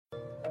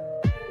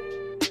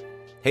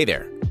Hey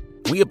there.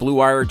 We at Blue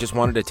Wire just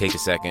wanted to take a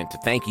second to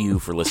thank you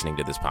for listening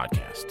to this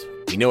podcast.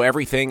 We know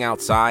everything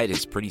outside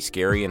is pretty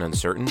scary and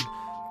uncertain,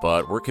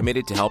 but we're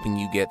committed to helping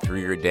you get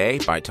through your day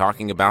by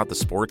talking about the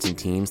sports and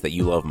teams that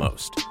you love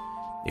most.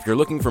 If you're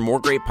looking for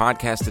more great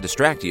podcasts to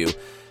distract you,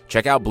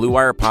 check out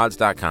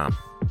BlueWirePods.com.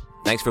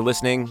 Thanks for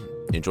listening.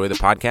 Enjoy the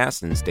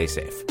podcast and stay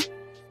safe.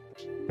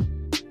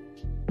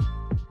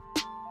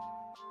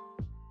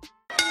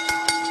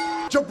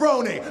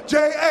 Jabroni,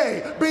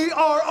 Jabroni,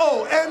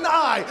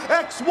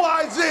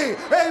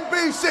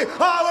 ABC.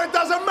 Oh, it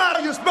doesn't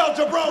matter, you spell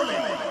jabroni.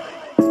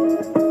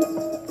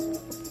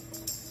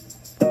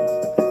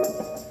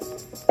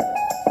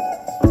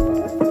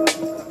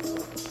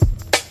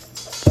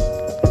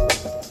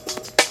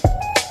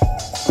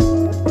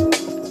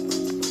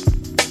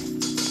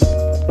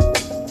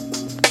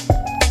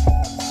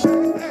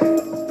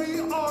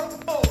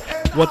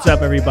 What's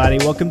up, everybody?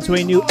 Welcome to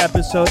a new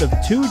episode of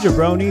Two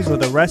Jabronis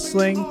with a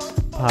Wrestling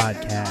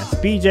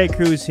Podcast. BJ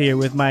Cruz here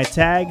with my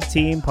tag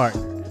team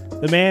partner,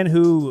 the man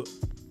who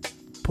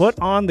put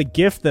on the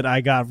gift that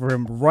I got for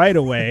him right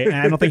away, and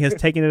I don't think has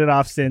taken it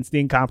off since, the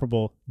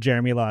incomparable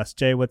Jeremy Loss.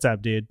 Jay, what's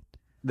up, dude?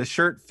 The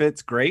shirt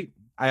fits great.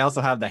 I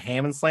also have the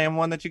Ham and Slam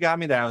one that you got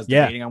me that I was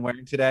debating on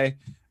wearing today.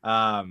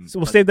 So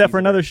we'll save that for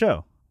another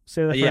show.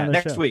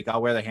 Next week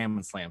I'll wear the Ham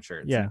and Slam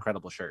shirt. It's an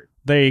incredible shirt.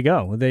 There you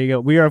go.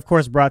 We are, of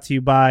course, brought to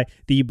you by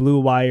the Blue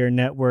Wire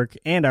Network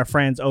and our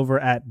friends over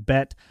at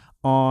Bet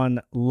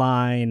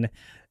Online.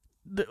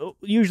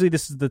 Usually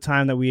this is the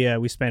time that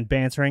we spend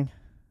bantering,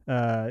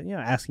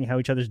 asking how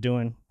each other's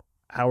doing,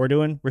 how we're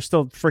doing. We're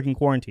still freaking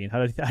quarantined.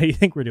 How do you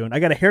think we're doing? I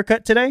got a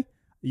haircut today.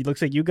 It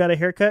looks like you got a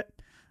haircut.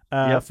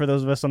 For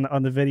those of us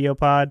on the video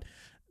pod.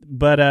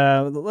 But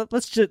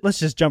let's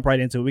just jump right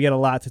into it. We got a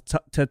lot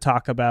to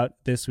talk about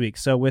this week.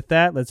 So with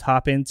that, let's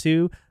hop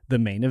into the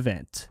main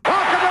event.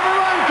 Welcome everyone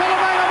to the main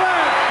event.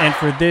 And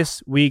for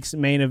this week's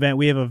main event,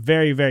 we have a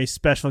very, very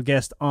special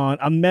guest on,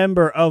 a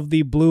member of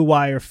the Blue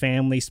Wire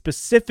family,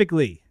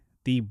 specifically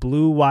the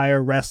Blue Wire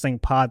Wrestling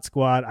Pod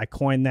Squad. I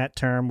coined that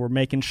term. We're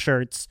making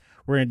shirts.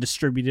 We're going to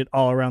distribute it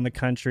all around the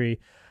country.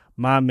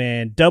 My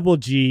man, Double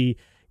G,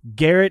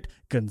 Garrett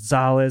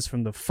Gonzalez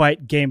from the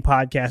Fight Game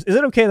Podcast. Is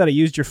it okay that I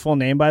used your full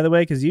name, by the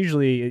way? Because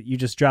usually you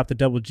just drop the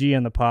Double G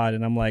on the pod,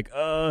 and I'm like,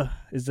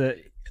 is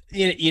it?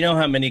 You know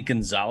how many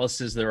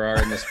Gonzaleses there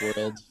are in this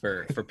world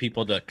for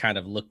people to kind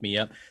of look me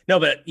up?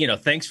 No, but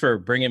thanks for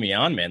bringing me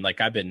on, man.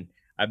 Like I've been,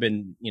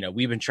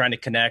 we've been trying to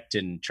connect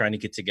and trying to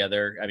get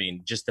together. I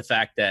mean, just the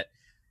fact that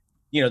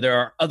there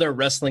are other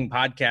wrestling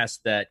podcasts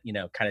that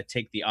kind of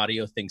take the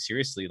audio thing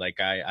seriously.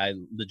 Like I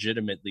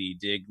legitimately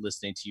dig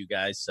listening to you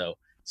guys.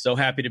 So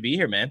happy to be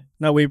here, man.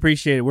 No, we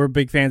appreciate it. We're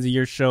big fans of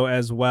your show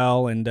as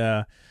well.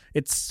 And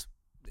it's,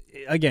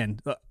 again,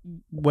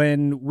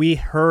 when we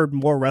heard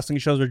more wrestling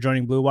shows were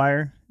joining Blue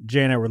Wire,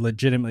 Jay and I were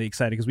legitimately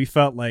excited because we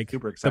felt like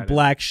the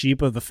black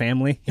sheep of the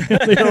family.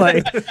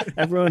 Like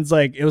everyone's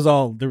like,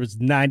 there was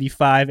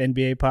 95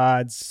 NBA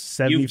pods,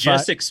 75. You've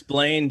just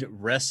explained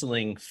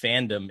wrestling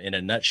fandom in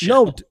a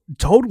nutshell. No,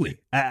 totally.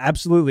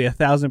 Absolutely.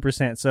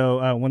 1,000%.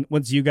 So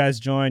once you guys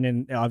join,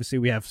 and obviously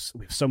we have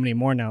so many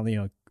more now,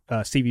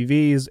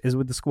 CVV is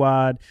with the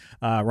squad,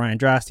 Ryan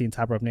Drosty and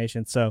Top Rope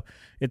Nation. So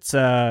it's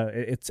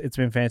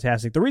been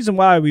fantastic. The reason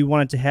why we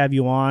wanted to have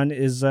you on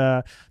is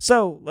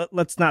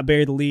let's not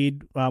bury the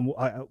lead.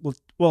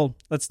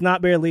 Let's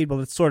not bury the lead, but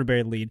let's sort of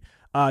bury the lead.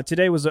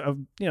 Today was it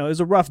was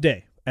a rough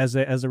day as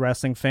a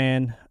wrestling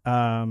fan.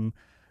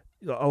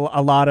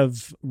 A lot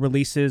of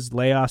releases,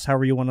 layoffs,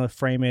 however you want to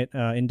frame it,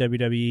 in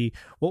WWE.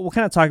 We'll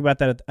kind of talk about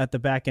that at the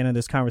back end of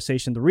this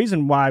conversation. The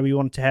reason why we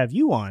wanted to have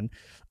you on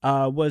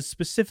was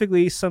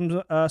specifically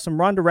some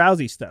Ronda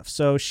Rousey stuff.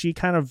 So she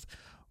kind of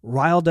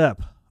riled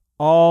up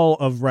all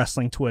of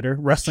wrestling Twitter,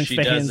 wrestling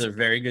fans. She does a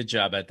very good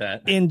job at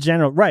that. In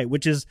general, right,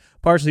 which is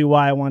partially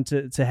why I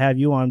wanted to have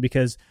you on,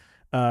 because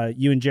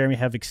you and Jeremy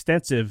have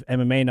extensive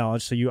MMA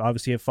knowledge, so you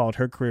obviously have followed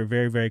her career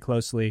very, very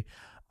closely.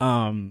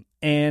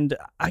 And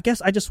I guess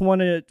I just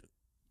wanted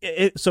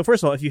so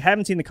first of all, if you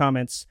haven't seen the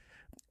comments,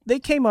 they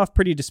came off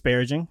pretty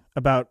disparaging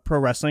about pro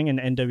wrestling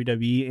and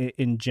WWE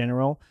in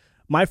general.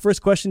 My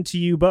first question to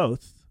you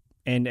both,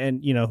 and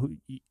is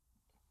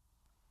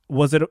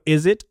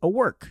it a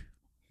work?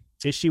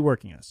 Is she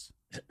working us?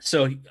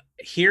 So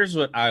here's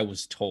what I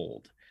was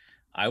told.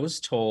 I was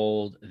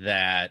told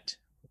that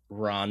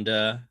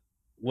Ronda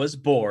was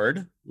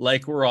bored,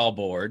 like we're all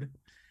bored.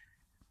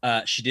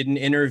 She did an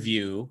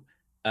interview,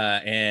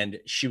 and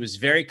she was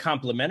very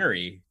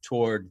complimentary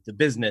toward the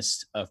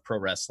business of pro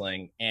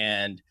wrestling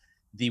and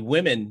the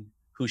women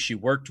who she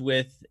worked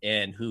with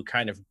and who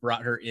kind of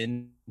brought her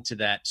into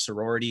that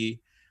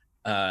sorority,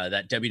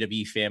 that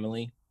WWE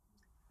family.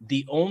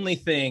 The only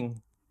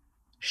thing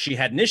she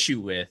had an issue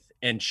with,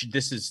 and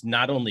this is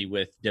not only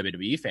with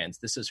WWE fans,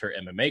 this is her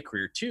MMA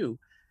career too,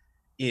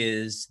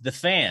 is the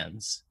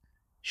fans.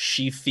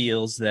 She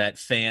feels that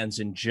fans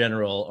in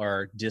general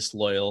are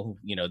disloyal.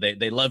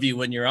 They love you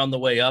when you're on the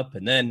way up,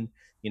 and then,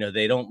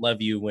 they don't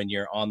love you when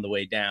you're on the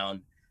way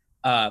down.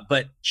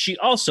 But she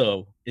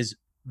also is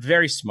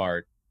very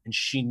smart and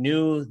she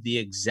knew the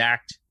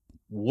exact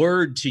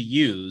word to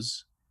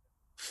use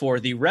for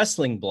the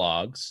wrestling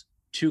blogs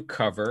to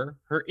cover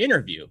her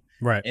interview.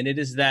 Right. And it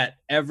is that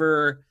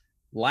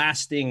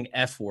everlasting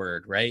F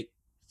word, right?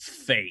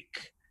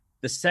 Fake.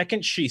 The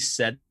second she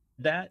said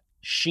that,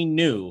 she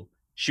knew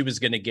she was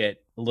going to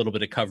get a little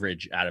bit of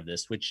coverage out of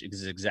this, which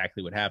is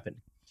exactly what happened.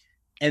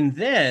 And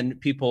then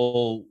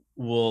people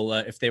will,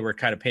 if they were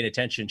kind of paying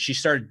attention, she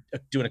started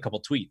doing a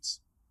couple tweets.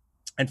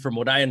 And from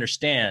what I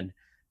understand,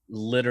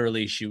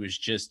 literally she was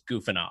just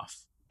goofing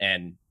off.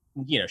 And,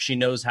 she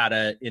knows how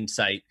to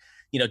incite.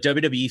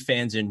 WWE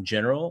fans in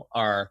general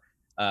are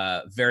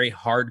very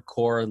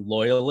hardcore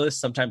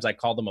loyalists. Sometimes I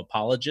call them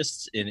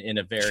apologists in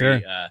a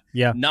very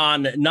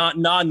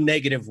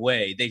non-negative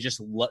way. They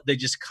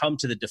just come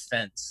to the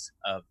defense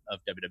of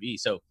WWE.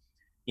 So,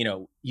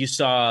 you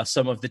saw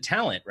some of the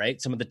talent, right?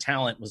 Some of the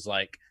talent was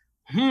like,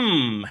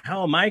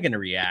 how am I going to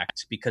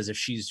react? Because if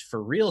she's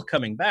for real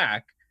coming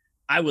back,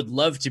 I would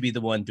love to be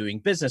the one doing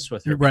business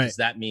with her, because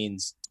that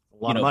means a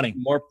lot of money,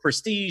 more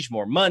prestige,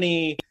 more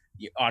money.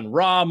 You're on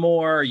Raw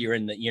more. You're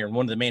in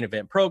one of the main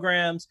event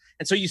programs,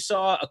 and so you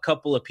saw a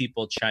couple of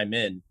people chime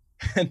in,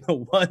 and the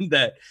one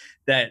that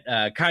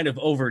kind of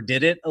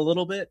overdid it a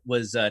little bit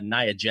was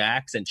Nia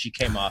Jax, and she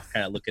came off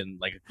kind of looking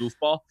like a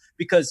goofball,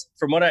 because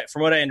from what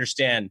I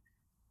understand,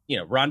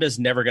 Ronda's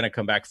never going to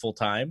come back full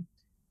time,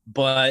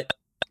 but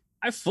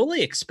I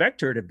fully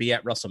expect her to be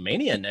at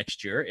WrestleMania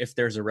next year if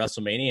there's a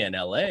WrestleMania in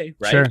LA,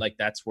 right? Sure. Like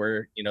that's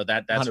where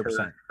that's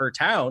her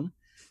town.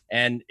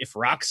 And if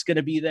Rock's going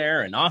to be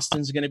there and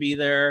Austin's going to be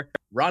there,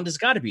 Ronda's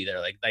got to be there.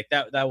 Like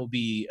that will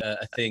be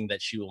a thing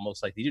that she will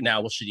most likely do.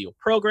 Now, will she do a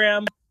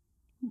program?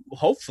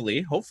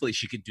 Hopefully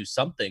she could do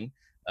something.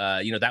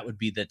 That would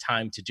be the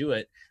time to do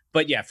it.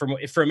 But yeah,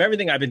 from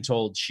everything I've been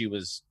told, she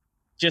was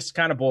just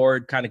kind of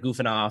bored, kind of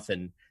goofing off,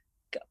 and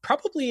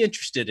probably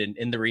interested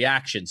in the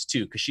reactions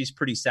too, because she's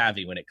pretty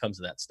savvy when it comes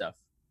to that stuff.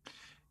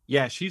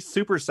 Yeah, she's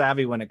super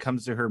savvy when it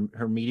comes to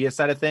her media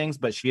side of things,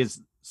 but she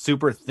is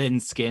super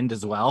thin-skinned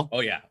as well. Oh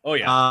yeah.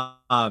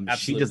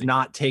 She does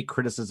not take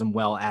criticism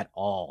well at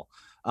all.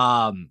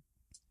 I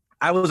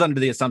was under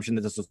the assumption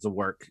that this was a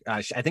work.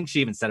 I think she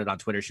even said it on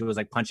Twitter. She was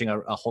like punching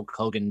a Hulk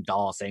Hogan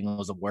doll, saying it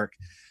was a work.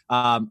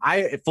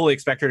 I fully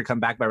expect her to come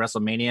back by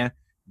WrestleMania.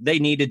 They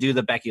need to do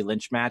the Becky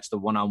Lynch match, the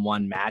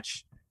one-on-one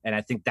match, and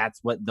I think that's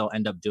what they'll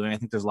end up doing. I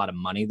think there's a lot of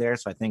money there,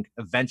 so I think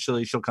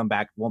eventually she'll come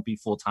back. Won't be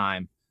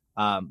full-time.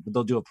 But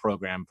they'll do a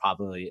program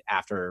probably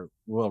after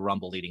Royal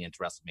Rumble leading into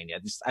WrestleMania.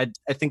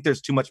 I think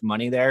there's too much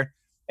money there,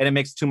 and it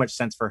makes too much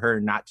sense for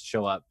her not to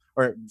show up,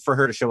 or for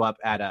her to show up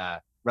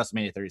at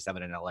WrestleMania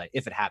 37 in LA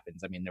if it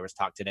happens. I mean, there was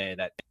talk today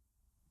that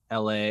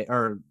LA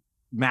or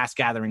mass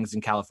gatherings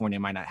in California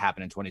might not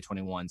happen in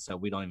 2021, so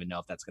we don't even know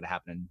if that's going to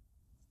happen.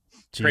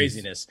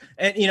 Craziness.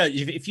 And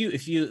if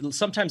you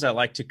sometimes I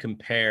like to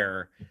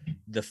compare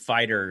the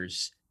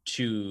fighters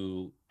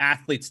to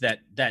athletes that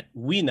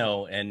we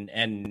know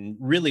and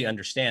really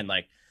understand.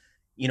 Like,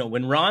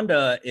 when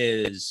Ronda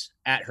is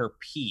at her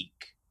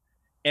peak,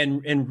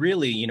 and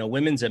really,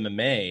 women's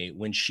MMA,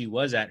 when she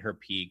was at her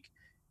peak,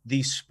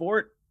 the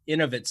sport in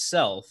of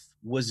itself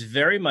was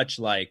very much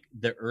like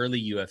the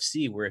early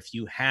UFC, where if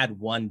you had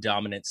one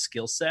dominant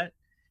skill set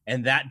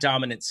and that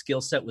dominant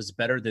skill set was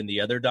better than the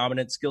other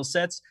dominant skill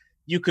sets,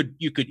 you could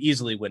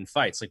easily win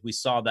fights. Like we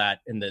saw that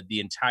in the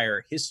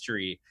entire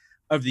history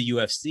of the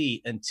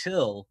UFC,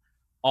 until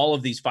all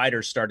of these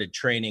fighters started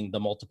training the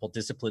multiple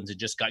disciplines and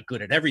just got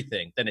good at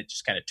everything. Then it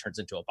just kind of turns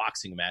into a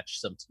boxing match,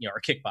 or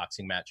a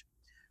kickboxing match.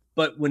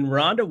 But when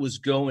Ronda was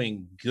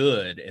going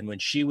good, and when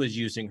she was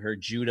using her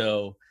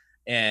judo,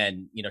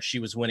 and she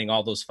was winning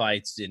all those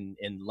fights in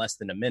less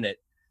than a minute,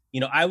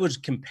 I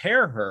would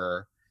compare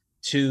her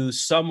to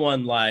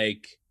someone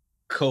like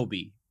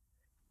Kobe.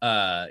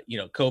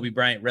 Kobe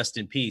Bryant, rest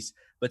in peace.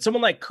 But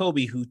someone like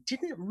Kobe, who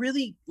didn't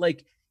really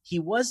he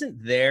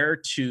wasn't there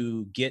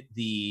to get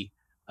the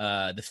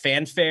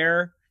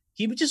fanfare.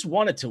 He just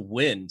wanted to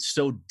win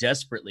so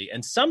desperately.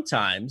 And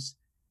sometimes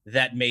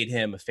that made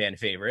him a fan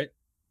favorite.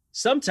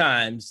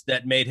 Sometimes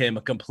that made him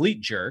a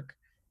complete jerk.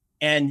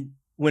 And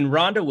when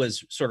Ronda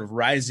was sort of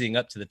rising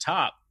up to the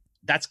top,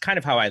 that's kind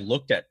of how I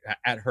looked at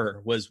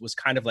her, was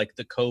kind of like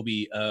the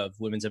Kobe of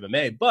women's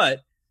MMA.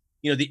 But,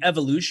 the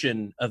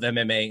evolution of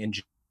MMA in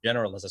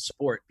general as a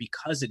sport,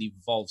 because it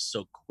evolves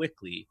so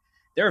quickly,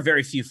 there are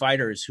very few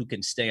fighters who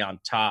can stay on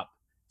top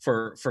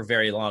for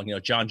very long.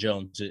 John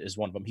Jones is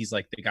one of them. He's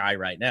like the guy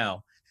right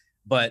now.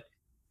 But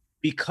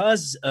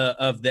because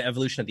of the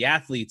evolution of the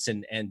athletes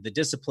and the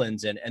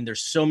disciplines, and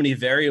there's so many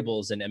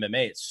variables in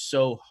MMA, it's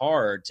so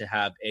hard to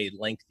have a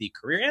lengthy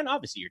career. And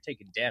obviously you're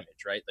taking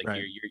damage, right? Like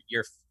right.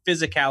 Your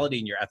physicality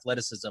and your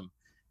athleticism,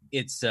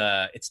 it's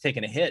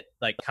taking a hit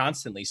like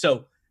constantly.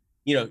 So,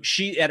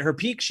 she at her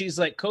peak, she's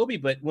like Kobe,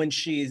 but when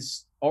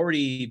she's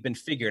already been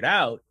figured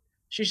out,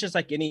 she's just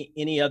like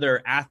any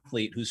other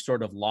athlete who's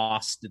sort of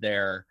lost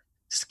their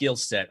skill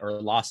set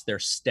or lost their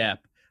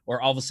step,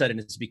 or all of a sudden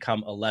it's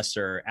become a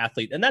lesser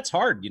athlete. And that's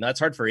hard. That's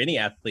hard for any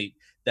athlete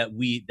that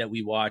we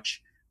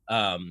watch.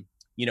 As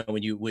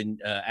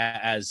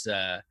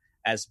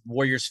as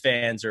Warriors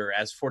fans or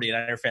as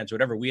 49er fans or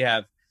whatever, we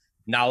have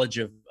knowledge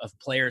of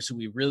players who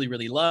we really,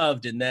 really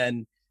loved. And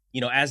then,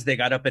 as they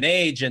got up in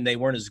age and they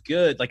weren't as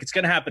good, like it's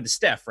going to happen to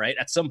Steph, right?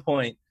 At some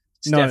point,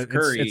 Steph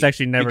Curry. It's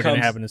actually never going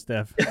to happen to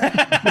Steph.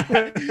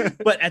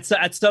 But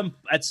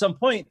at some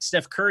point,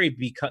 Steph Curry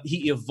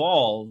he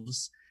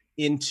evolves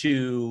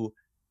into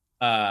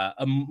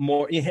a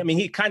more. I mean,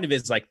 he kind of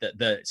is like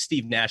the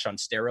Steve Nash on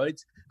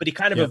steroids, but he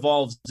kind of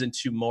evolves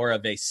into more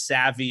of a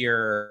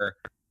savvier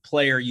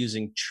player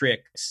using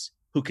tricks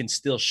who can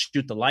still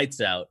shoot the lights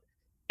out,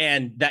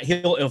 and that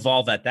he'll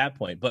evolve at that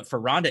point. But for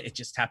Ronda, it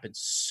just happens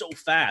so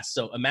fast.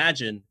 So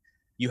imagine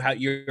you're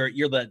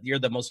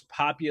the most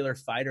popular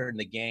fighter in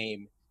the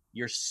game.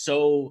 You're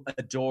so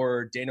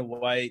adored. Dana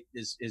White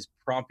is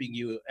prompting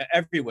you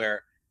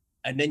everywhere,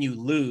 and then you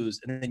lose,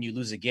 and then you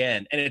lose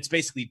again, and it's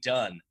basically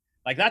done.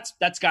 Like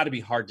that's got to be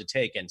hard to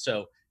take. And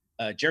so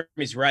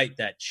Jeremy's right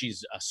that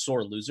she's a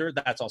sore loser.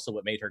 That's also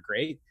what made her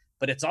great.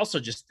 But it's also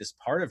just this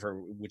part of her,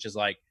 which is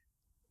like,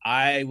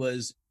 I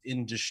was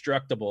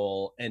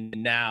indestructible, and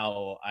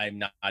now I'm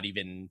not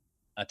even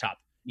a top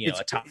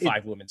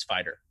 5 women's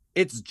fighter.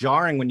 It's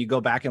jarring when you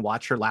go back and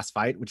watch her last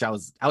fight, which I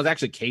was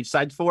actually cage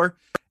side for,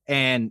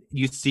 and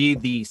you see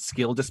the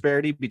skill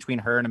disparity between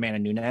her and Amanda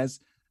Nunes.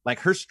 Like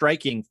her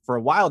striking, for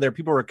a while there,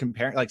 people were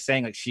comparing, like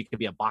saying like she could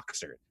be a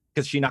boxer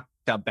because she knocked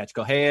out Bethe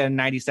Correia in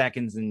 90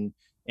 seconds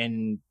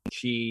and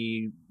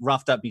she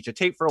roughed up Misha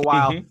Tate for a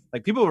while. Mm-hmm.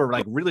 Like people were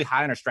like really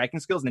high on her striking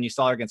skills, and then you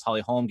saw her against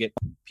Holly Holm get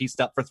pieced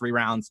up for 3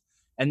 rounds.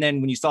 And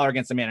then when you saw her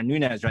against Amanda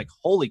Nunes, you're like,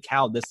 holy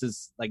cow, this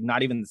is like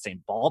not even the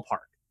same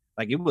ballpark.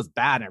 Like it was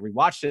bad. And I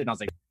rewatched it and I was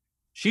like,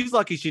 she's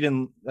lucky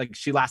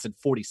she lasted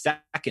 40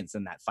 seconds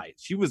in that fight.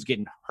 She was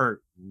getting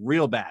hurt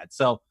real bad.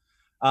 So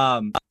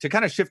to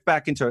kind of shift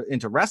back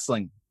into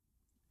wrestling,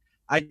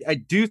 I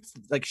do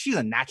like she's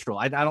a natural.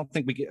 I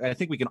think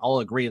we can all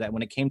agree that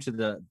when it came to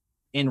the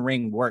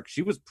in-ring work,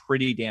 she was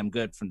pretty damn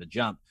good from the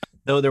jump.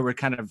 Though there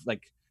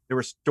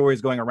were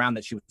stories going around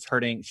that she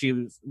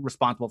was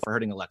responsible for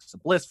hurting Alexa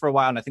Bliss for a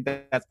while. And I think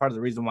that's part of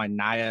the reason why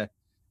Nia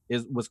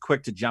was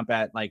quick to jump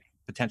at like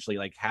potentially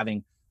like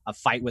having a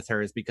fight with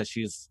her, is because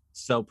she's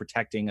so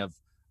protecting of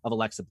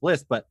Alexa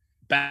Bliss. But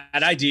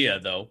bad idea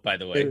though, by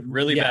the way,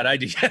 bad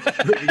idea.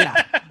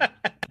 Yeah.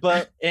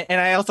 But,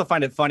 and I also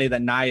find it funny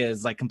that Nia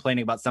is like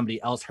complaining about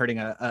somebody else hurting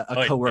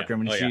a coworker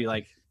when she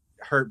like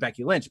hurt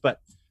Becky Lynch.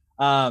 But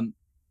I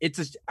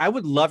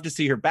would love to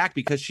see her back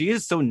because she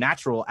is so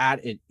natural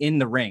at it in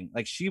the ring.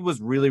 Like she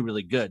was really,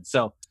 really good.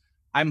 So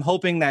I'm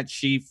hoping that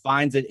she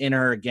finds it in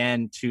her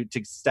again to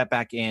step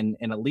back in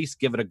and at least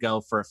give it a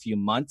go for a few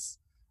months.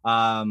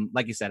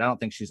 Like you said, I don't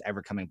think she's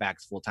ever coming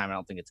back full time. I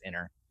don't think it's in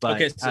her. But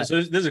okay, so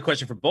this is a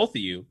question for both of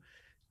you.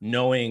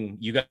 Knowing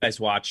you guys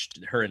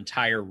watched her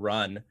entire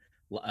run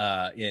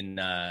in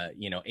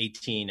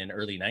 18 and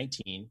early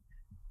 19.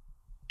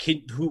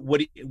 What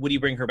do you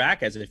bring her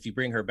back as? If you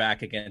bring her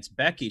back against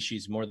Becky,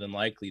 she's more than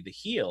likely the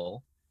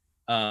heel.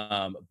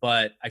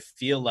 But I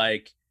feel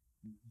like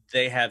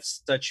they have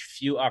such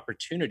few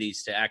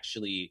opportunities to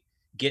actually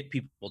get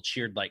people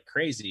cheered like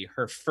crazy.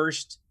 Her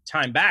first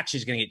time back,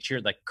 she's going to get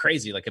cheered like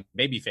crazy, like a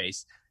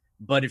babyface.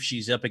 But if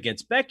she's up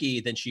against Becky,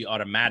 then she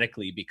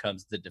automatically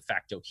becomes the de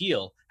facto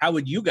heel. How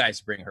would you guys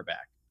bring her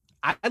back?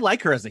 I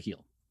like her as a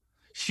heel.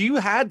 She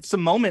had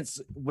some moments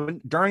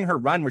during her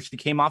run where she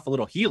came off a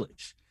little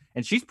heelish,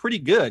 and she's pretty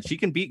good. She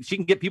can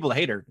get people to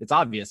hate her. It's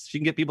obvious. She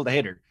can get people to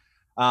hate her.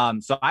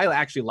 So I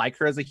actually like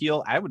her as a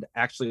heel. I would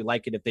actually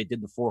like it if they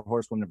did the 4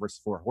 horsewomen versus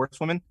 4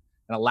 horsewomen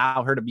and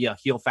allow her to be a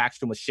heel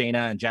faction with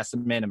Shayna and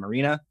Jessamine and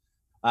Marina.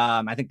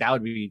 I think that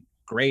would be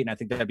great. And I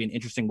think that'd be an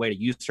interesting way to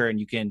use her. And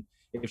you can,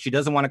 if she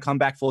doesn't want to come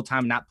back full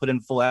time, not put in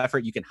full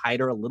effort, you can hide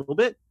her a little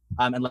bit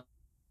and let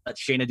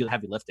Shayna do the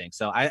heavy lifting.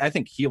 So I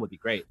think heel would be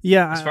great.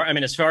 Yeah.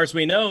 As far as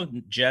we know,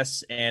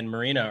 Jess and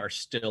Marina are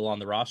still on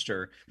the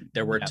roster.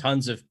 There were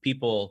tons of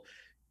people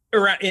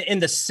around in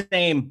the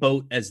same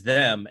boat as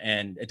them,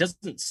 and it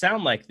doesn't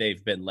sound like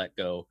they've been let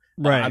go.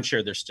 Right. I'm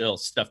sure there's still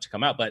stuff to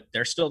come out, but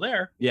they're still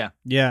there. Yeah.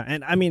 Yeah.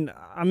 And I mean,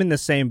 I'm in the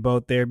same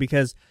boat there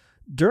because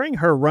during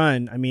her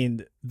run, I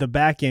mean, the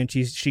back end,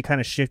 she kind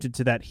of shifted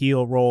to that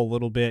heel role a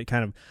little bit,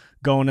 kind of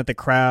going at the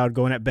crowd,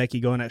 going at Becky,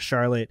 going at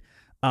Charlotte.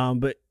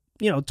 But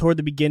toward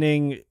the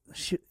beginning,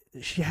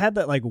 she had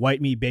that like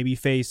white meat baby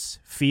face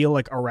feel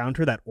like around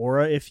her, that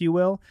aura, if you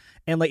will.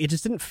 And like, it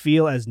just didn't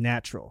feel as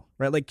natural,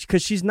 right? Like,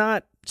 cause she's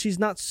not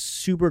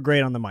super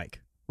great on the mic.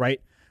 Right.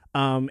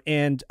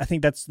 And I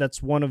think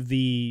that's one of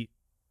the,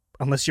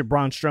 unless you're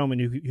Braun Strowman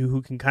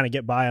who can kind of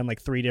get by on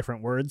like 3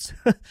 different words,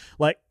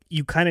 like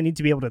you kind of need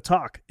to be able to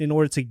talk in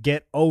order to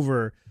get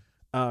over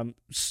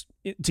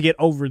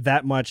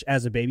that much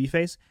as a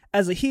babyface.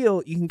 As a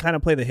heel, you can kind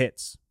of play the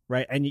hits.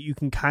 Right. And you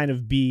can kind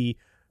of be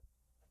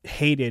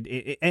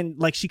hated. And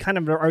like she kind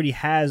of already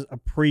has a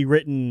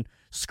pre-written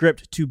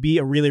script to be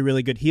a really,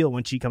 really good heel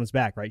when she comes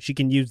back. Right. She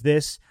can use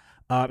this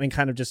and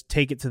kind of just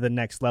take it to the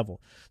next level.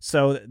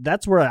 So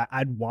that's where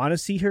I'd want to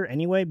see her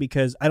anyway,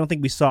 because I don't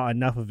think we saw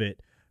enough of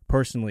it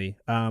personally.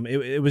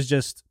 It was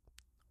just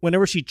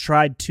whenever she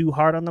tried too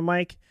hard on the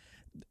mic,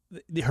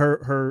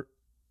 her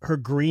her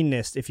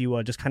greenness, if you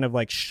will, just kind of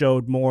like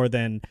showed more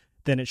than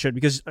it should,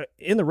 because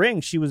in the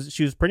ring she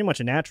was pretty much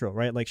a natural,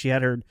 right? Like she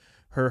had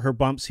her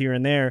bumps here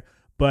and there,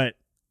 but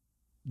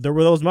there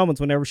were those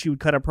moments whenever she would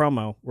cut a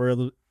promo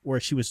where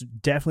she was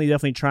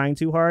definitely trying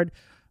too hard,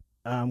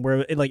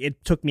 where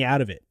it took me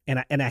out of it,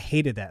 and I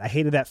hated that. I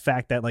hated that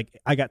fact that like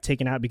I got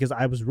taken out because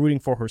I was rooting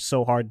for her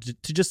so hard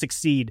to just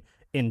succeed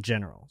in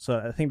general. So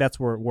I think that's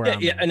where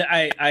I'm at. And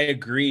I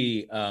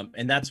agree,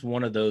 and that's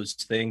one of those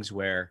things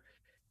where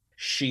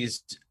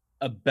she's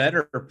a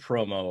better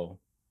promo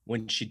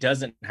when she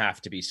doesn't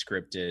have to be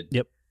scripted.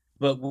 Yep.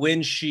 But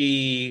when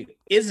she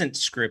isn't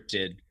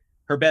scripted,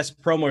 her best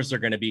promos are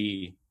going to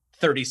be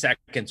 30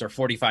 seconds or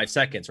 45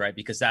 seconds, right?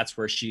 Because that's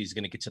where she's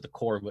going to get to the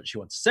core of what she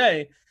wants to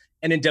say.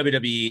 And in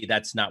WWE,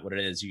 that's not what it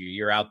is.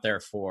 You're out there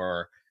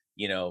for,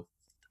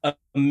 a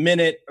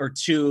minute or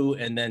two,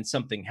 and then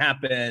something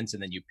happens,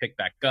 and then you pick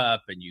back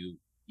up, and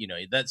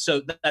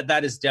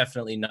that is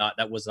definitely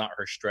that was not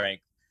her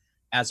strength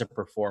as a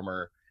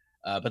performer.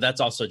 But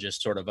that's also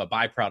just sort of a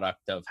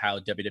byproduct of how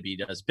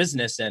WWE does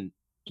business. And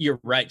you're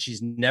right,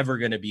 she's never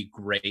going to be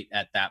great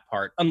at that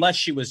part unless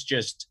she was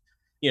just,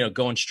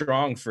 going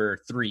strong for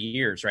 3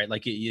 years, right?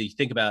 Like you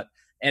think about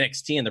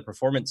NXT and the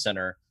Performance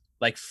Center,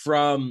 like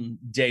from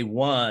day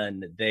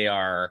one, they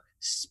are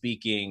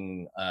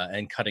speaking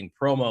and cutting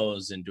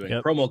promos and doing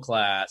promo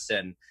class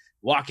and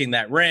walking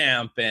that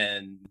ramp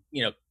and,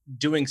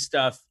 doing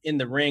stuff in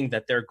the ring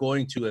that they're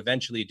going to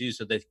eventually do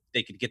so that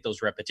they could get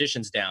those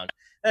repetitions down.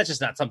 That's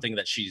just not something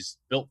that she's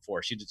built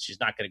for. She's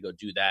not going to go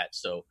do that.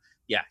 So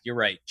yeah, you're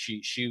right.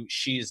 She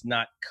is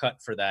not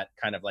cut for that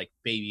kind of like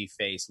baby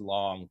face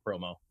long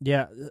promo.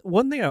 Yeah.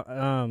 One thing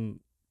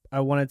I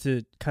wanted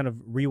to kind of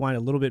rewind a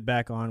little bit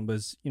back on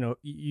was,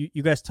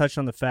 you guys touched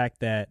on the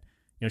fact that,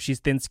 she's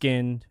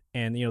thin-skinned,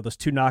 and, those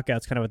 2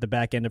 knockouts kind of at the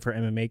back end of her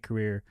MMA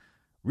career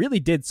really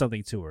did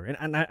something to her.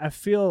 And I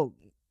feel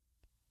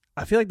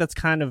like that's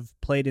kind of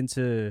played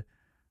into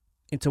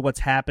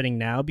what's happening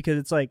now, because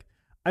it's like,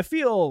 I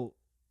feel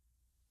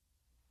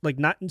like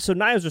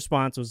Nia's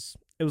response was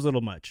a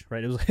little much,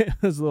 right? It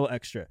was a little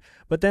extra.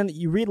 But then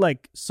you read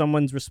like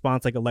someone's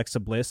response, like Alexa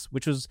Bliss,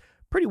 which was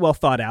pretty well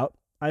thought out.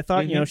 I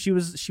thought,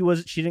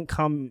 she didn't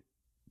come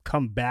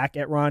back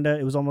at Ronda.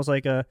 It was almost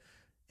like a,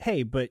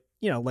 hey, but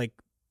like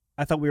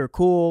I thought we were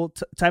cool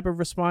type of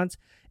response.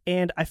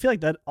 And I feel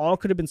like that all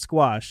could have been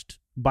squashed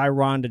by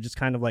Ronda, just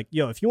kind of like,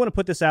 yo, if you want to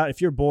put this out,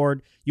 if you're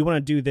bored, you want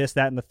to do this,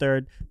 that, and the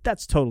third,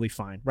 that's totally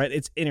fine, right?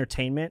 It's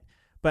entertainment,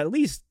 but at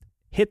least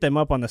hit them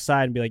up on the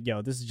side and be like,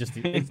 yo, this is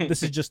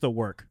just the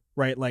work,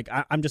 right? Like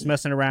I'm just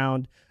messing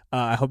around.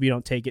 I hope you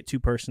don't take it too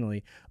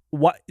personally.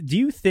 What do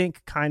you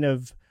think kind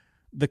of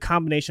the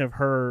combination of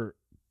her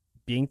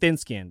being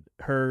thin-skinned,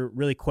 her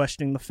really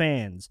questioning the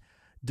fans,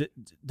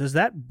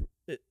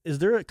 is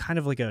there a kind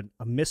of like a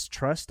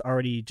mistrust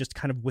already just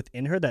kind of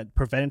within her that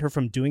prevented her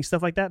from doing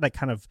stuff like that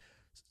kind of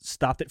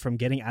stopped it from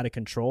getting out of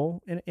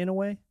control in a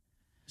way?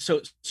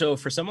 So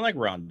for someone like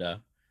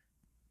Ronda,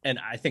 and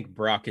I think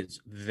Brock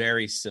is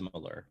very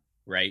similar,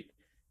 right?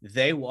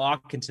 They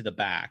walk into the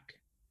back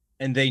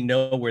and they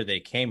know where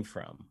they came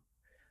from.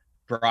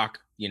 Brock,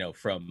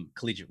 from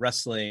collegiate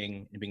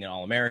wrestling and being an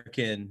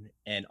All-American,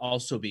 and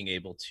also being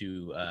able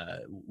to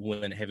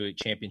win a heavyweight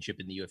championship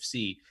in the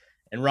UFC.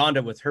 And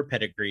Ronda with her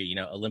pedigree,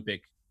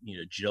 Olympic,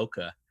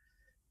 judoka.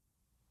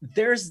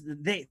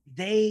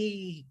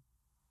 They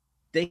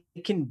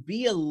can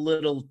be a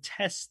little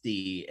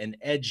testy and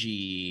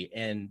edgy,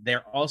 and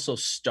they're also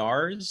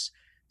stars.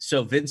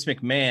 So Vince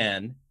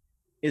McMahon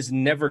is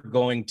never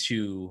going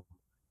to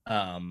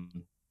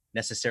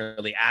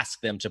necessarily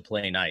ask them to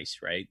play nice,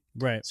 right?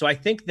 Right. So I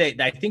think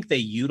they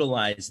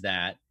utilize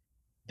that.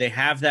 They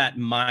have that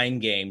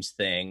mind games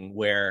thing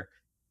where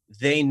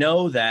they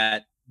know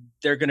that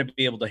they're going to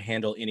be able to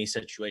handle any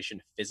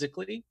situation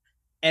physically,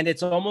 and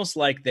it's almost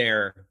like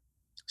they're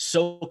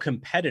so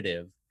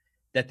competitive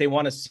that they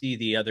want to see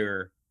the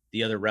other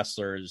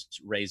wrestlers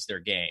raise their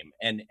game,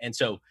 and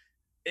so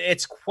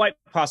it's quite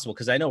possible,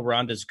 because I know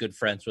Ronda's good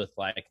friends with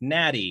like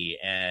Natty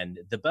and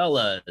the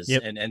Bellas,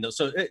 and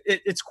so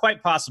it's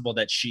quite possible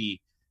that she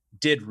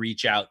did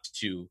reach out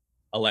to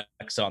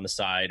Alexa on the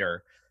side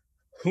or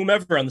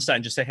whomever on the side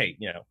and just say, hey,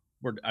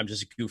 I'm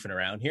just goofing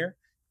around here.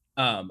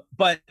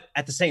 But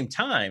at the same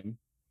time,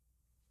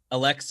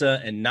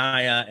 Alexa and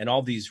Nia and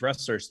all these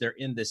wrestlers, they're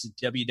in this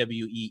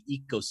WWE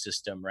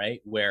ecosystem,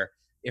 right? Where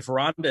if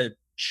Ronda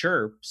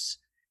chirps,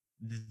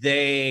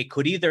 they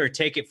could either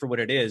take it for what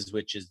it is,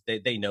 which is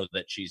they know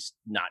that she's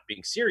not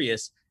being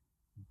serious,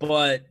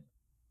 but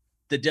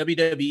the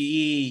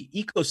WWE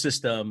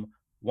ecosystem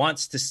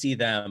wants to see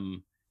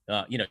them,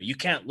 you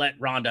can't let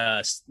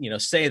Ronda,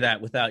 say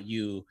that without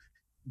you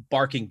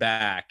barking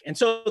back. And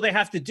so they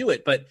have to do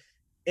it. But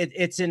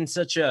it's in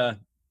such a,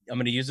 I'm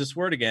going to use this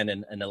word again,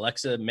 and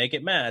Alexa may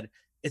get mad.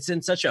 It's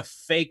in such a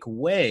fake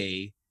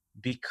way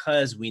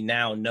because we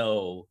now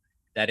know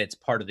that it's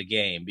part of the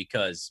game.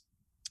 Because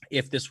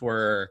if this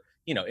were,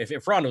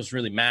 if Ronda was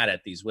really mad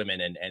at these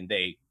women and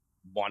they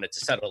wanted to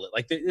settle it,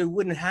 like it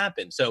wouldn't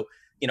happen. So,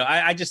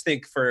 I just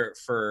think for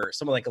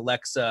someone like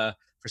Alexa,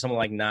 for someone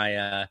like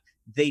Nia,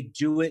 they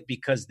do it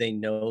because they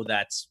know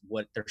that's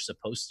what they're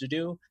supposed to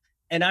do.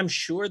 And I'm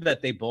sure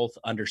that they both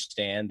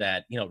understand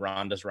that,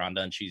 Ronda's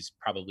Ronda and she's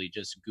probably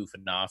just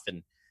goofing off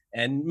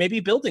and maybe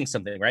building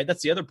something, right?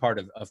 That's the other part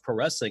of pro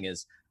wrestling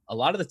is a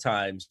lot of the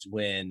times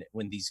when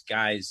these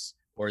guys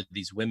or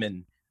these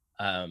women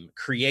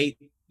create,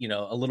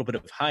 a little bit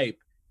of hype,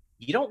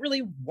 you don't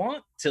really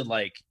want to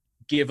like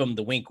give them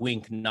the wink,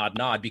 wink, nod,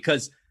 nod,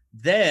 because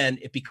then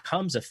it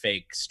becomes a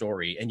fake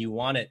story and you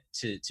want it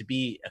to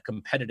be a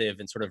competitive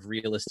and sort of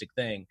realistic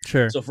thing.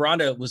 Sure. So if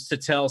Ronda was to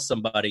tell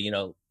somebody,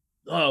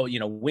 oh,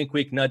 wink,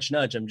 wink, nudge,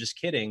 nudge, I'm just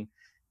kidding,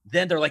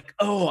 then they're like,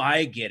 oh,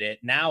 I get it.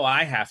 Now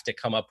I have to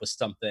come up with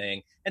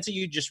something. And so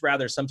you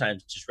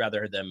sometimes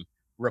rather them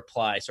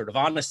reply sort of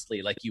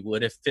honestly, like you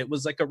would if it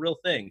was like a real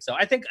thing. So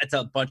I think it's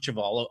a bunch of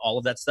all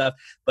of that stuff.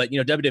 But,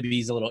 WWE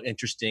is a little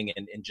interesting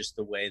in just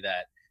the way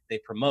that they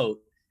promote.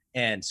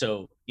 And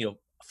so,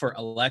 for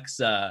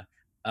Alexa,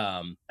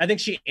 I think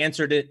she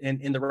answered it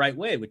in the right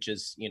way, which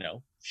is,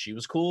 she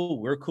was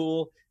cool. We're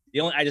cool.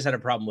 I just had a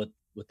problem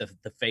with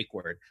the fake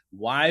word.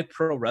 Why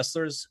pro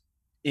wrestlers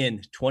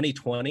in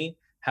 2020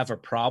 have a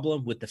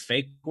problem with the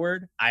fake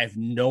word, I have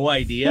no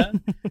idea.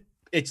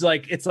 It's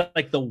like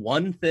the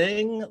one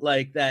thing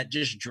like that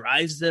just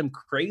drives them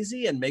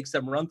crazy and makes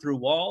them run through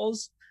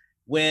walls.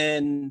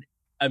 When,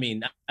 I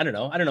don't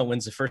know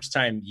when's the first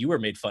time you were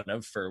made fun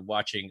of for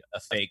watching a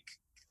fake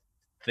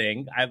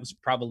thing. I was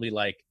probably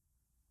like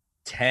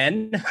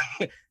 10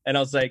 and I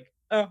was like,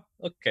 oh,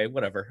 okay,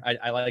 whatever.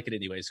 I like it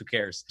anyways. Who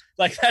cares?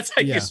 Like, that's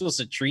how you're supposed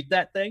to treat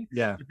that thing.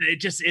 Yeah.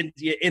 It just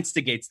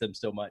instigates them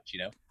so much,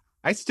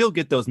 I still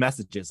get those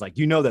messages like,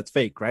 that's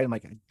fake, right? I'm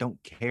like, I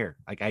don't care.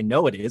 Like, I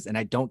know it is, and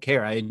I don't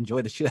care. I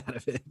enjoy the shit out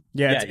of it.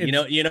 Yeah. You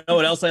know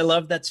what else I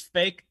love that's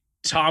fake?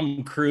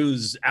 Tom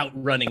Cruise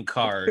outrunning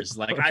cars.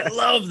 Like, I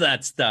love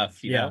that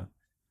stuff, you know?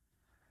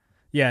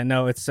 Yeah,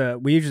 no, it's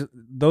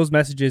those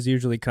messages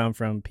usually come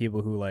from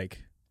people who are like,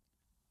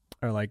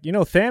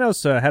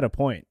 Thanos had a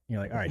point.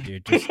 You're like, all right,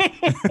 dude, just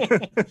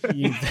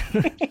you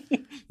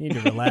need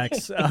to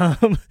relax.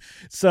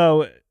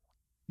 So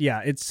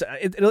yeah,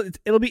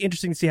 it'll be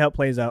interesting to see how it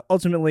plays out.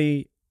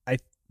 Ultimately, I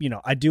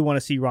do want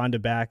to see Ronda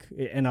back,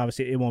 and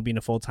obviously it won't be in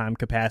a full-time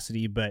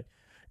capacity, but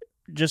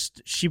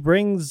just she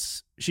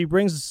brings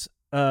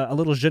a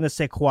little je ne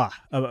sais quoi,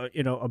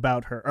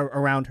 about her,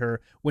 around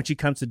her when she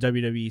comes to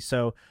WWE.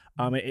 So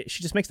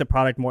she just makes the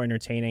product more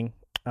entertaining.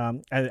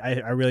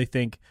 I really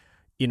think,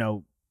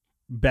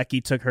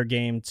 Becky took her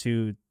game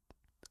to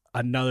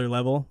another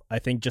level. I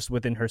think just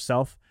within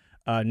herself,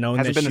 knowing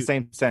hasn't that been the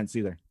same sense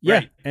either. Yeah,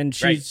 right. and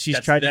she's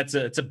tried. It's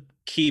a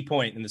key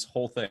point in this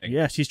whole thing.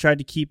 Yeah, she's tried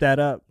to keep that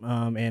up.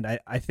 And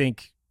I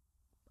think.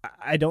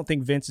 I don't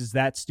think Vince is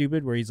that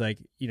stupid where he's like,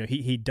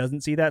 he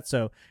doesn't see that.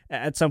 So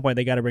at some point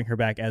they got to bring her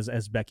back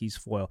as Becky's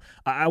foil.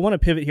 I want to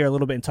pivot here a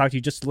little bit and talk to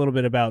you just a little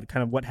bit about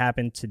kind of what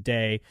happened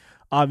today.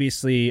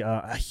 Obviously,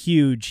 a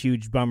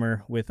huge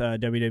bummer with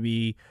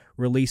WWE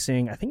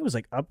releasing, I think it was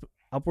like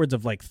upwards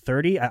of like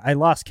 30. I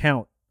lost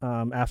count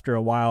after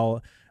a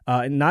while.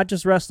 Not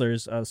just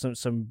wrestlers,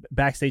 some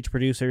backstage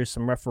producers,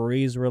 some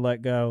referees were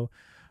let go.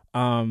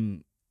 I'll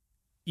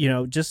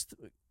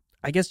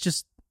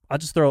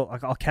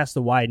cast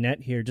the wide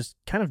net here. Just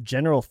kind of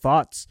general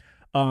thoughts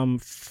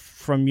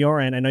from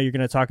your end. I know you're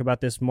going to talk about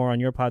this more on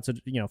your pod, so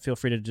feel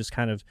free to just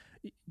kind of,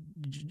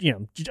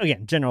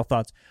 again, general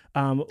thoughts.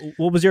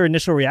 What was your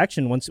initial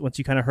reaction once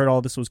you kind of heard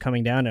all this was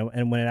coming down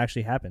and when it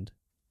actually happened?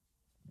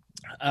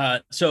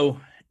 I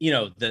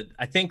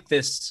think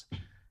this,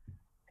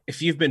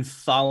 if you've been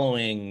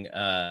following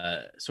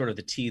sort of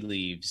the tea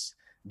leaves,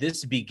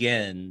 this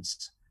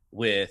begins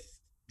with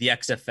the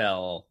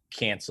XFL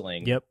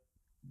canceling. Yep.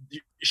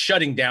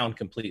 Shutting down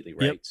completely,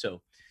 right? Yep.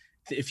 So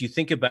if you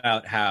think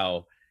about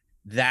how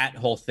that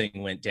whole thing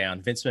went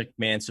down, Vince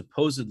McMahon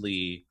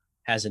supposedly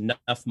has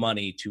enough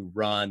money to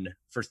run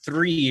for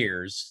 3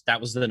 years. That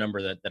was the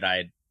number that I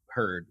had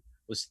heard,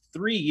 was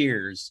 3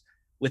 years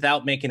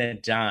without making a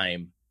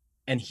dime.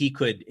 And he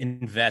could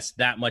invest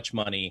that much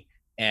money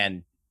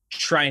and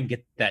try and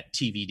get that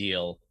TV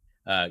deal.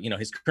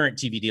 His current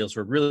TV deals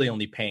were really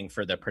only paying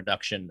for the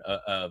production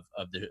of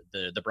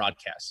the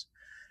broadcast.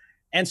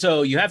 And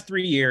so you have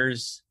 3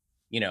 years,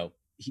 the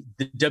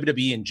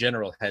WWE in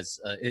general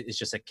is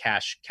just a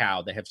cash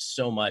cow. They have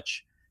so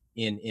much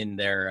in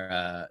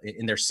their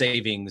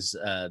savings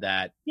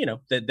that,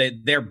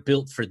 they're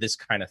built for this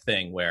kind of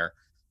thing where,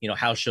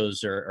 house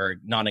shows are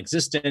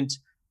non-existent.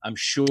 I'm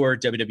sure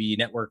WWE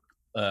Network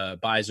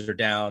buys are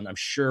down. I'm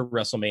sure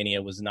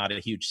WrestleMania was not a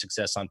huge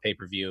success on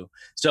pay-per-view.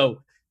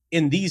 So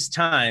in these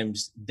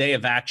times, they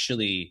have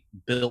actually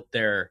built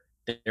their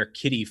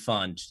kiddie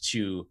fund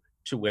to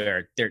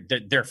where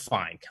they're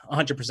fine,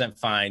 100%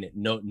 fine,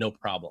 no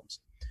problems.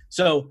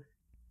 So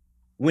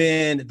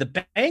when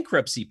the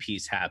bankruptcy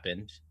piece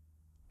happened,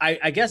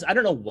 I guess I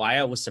don't know why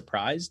I was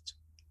surprised,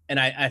 and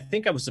I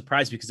think I was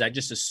surprised because I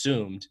just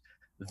assumed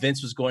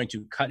Vince was going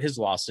to cut his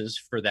losses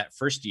for that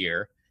first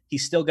year. He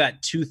still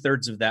got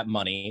 2/3 of that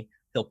money.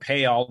 He'll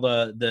pay all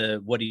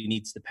the what he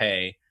needs to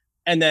pay,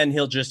 and then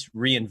he'll just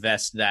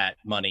reinvest that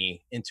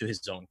money into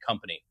his own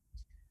company.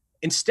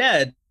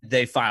 Instead,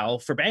 they file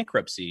for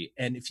bankruptcy.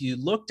 And if you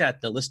looked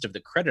at the list of the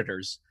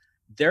creditors,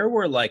 there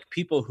were like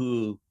people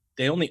who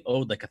they only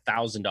owed like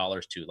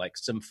 $1,000 to, like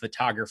some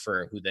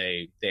photographer who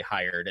they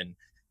hired, and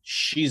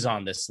she's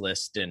on this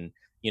list. And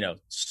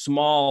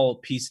small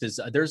pieces.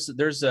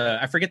 There's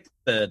I forget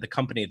the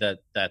company that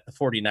the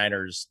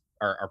 49ers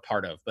are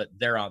part of, but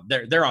they're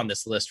on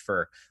this list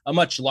for a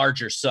much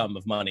larger sum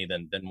of money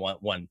than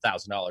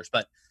 $1,000.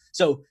 But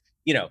so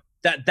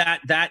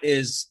that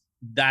is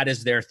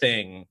their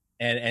thing.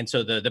 And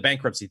so the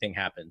bankruptcy thing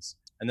happens.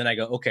 And then I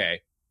go,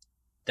 okay,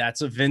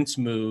 that's a Vince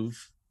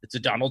move. It's a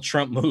Donald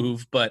Trump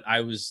move. But I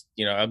was,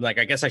 I'm like,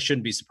 I guess I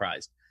shouldn't be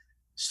surprised.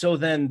 So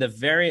then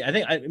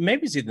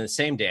maybe it's even the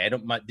same day.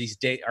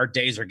 Our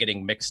days are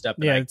getting mixed up.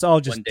 Yeah, it's all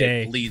just one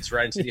day bleeds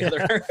right into the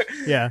other.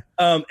 Yeah.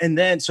 And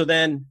then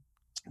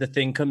the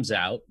thing comes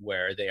out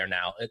where they are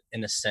now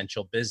an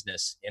essential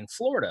business in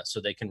Florida.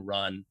 So they can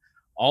run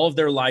all of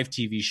their live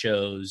TV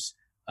shows.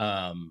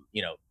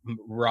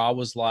 Raw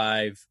was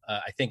live.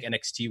 I think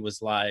NXT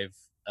was live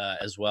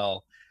as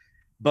well.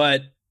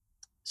 But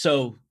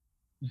so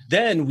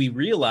then we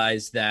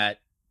realized that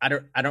I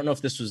don't know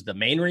if this was the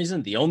main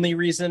reason, the only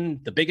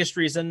reason, the biggest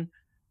reason,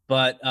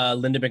 but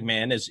Linda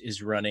McMahon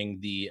is running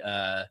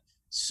the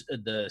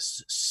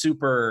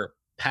super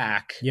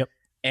PAC. Yep.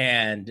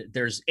 And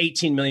there's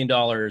 $18 million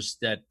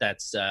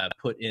that's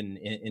put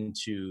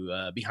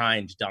into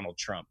behind Donald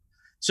Trump.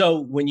 So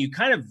when you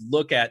kind of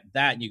look at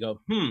that and you go,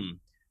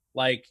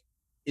 like,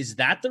 is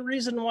that the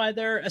reason why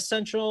they're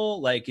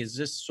essential? Like, is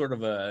this sort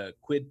of a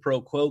quid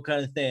pro quo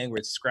kind of thing where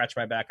it's scratch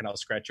my back and I'll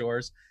scratch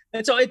yours?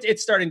 And so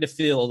it's starting to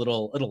feel a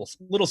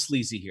little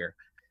sleazy here.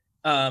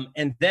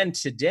 And then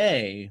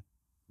today,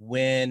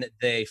 when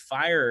they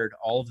fired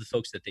all of the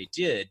folks that they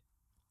did,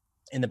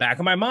 in the back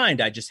of my mind,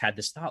 I just had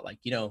this thought, like,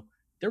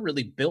 they're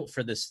really built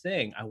for this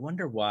thing. I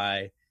wonder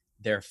why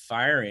they're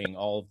firing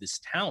all of this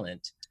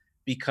talent,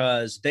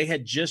 because they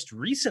had just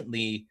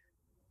recently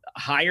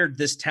hired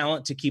this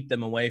talent to keep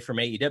them away from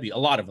AEW. A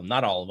lot of them,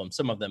 not all of them.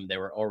 Some of them, they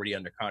were already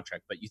under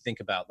contract. But you think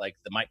about like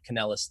the Mike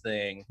Kanellis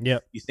thing.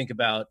 Yep. You think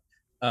about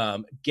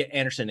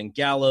Anderson and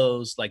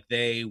Gallows, like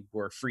they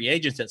were free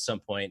agents at some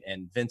point,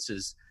 and Vince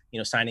is,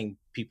 signing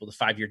people to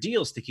 5-year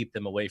deals to keep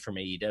them away from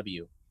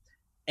AEW.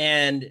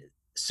 And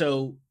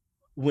so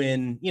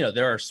when,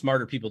 there are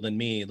smarter people than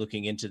me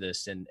looking into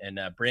this, and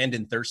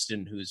Brandon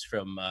Thurston, who's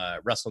from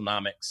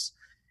WrestleNomics,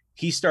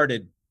 he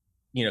started,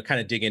 kind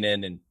of digging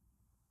in. And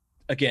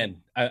again,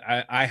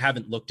 I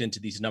haven't looked into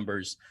these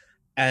numbers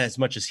as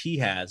much as he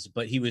has,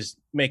 but he was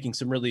making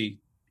some really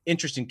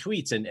interesting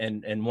tweets.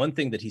 And one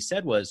thing that he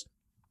said was,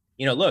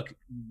 look,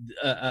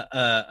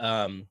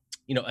 a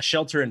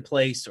shelter in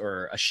place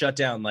or a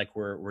shutdown like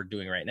we're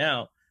doing right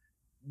now,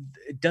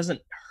 it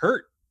doesn't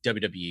hurt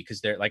WWE,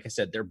 because they're, like I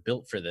said, they're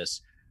built for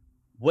this.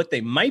 What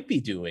they might be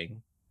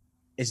doing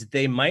is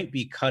they might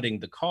be cutting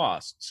the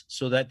costs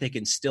so that they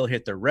can still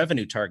hit their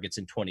revenue targets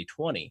in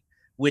 2020,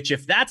 which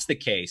if that's the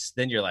case,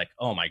 then you're like,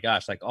 oh my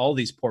gosh, like all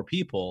these poor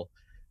people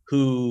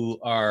who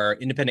are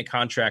independent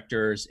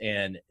contractors,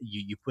 and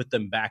you put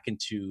them back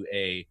into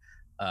a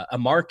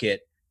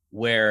market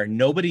where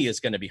nobody is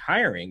going to be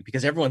hiring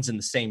because everyone's in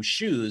the same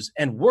shoes,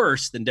 and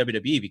worse than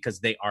WWE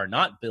because they are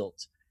not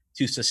built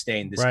to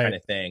sustain this kind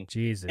of thing.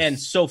 Jesus. And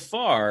so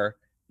far,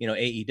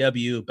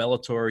 AEW,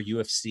 Bellator,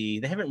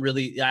 UFC, I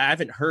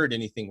haven't heard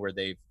anything where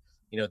they've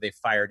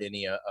fired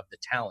any of the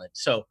talent.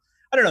 So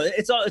I don't know.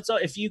 It's all,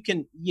 if you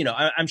can,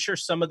 I'm sure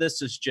some of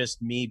this is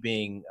just me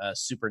being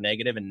super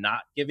negative and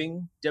not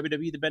giving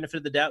WWE the benefit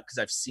of the doubt, because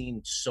I've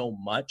seen so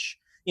much,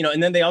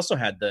 and then they also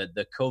had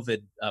the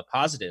COVID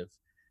positive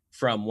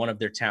from one of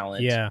their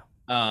talent. Yeah.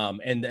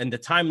 And the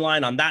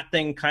timeline on that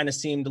thing kind of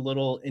seemed a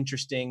little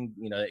interesting.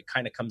 It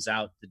kind of comes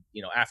out,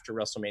 after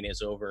WrestleMania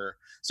is over.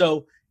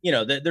 So,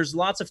 there's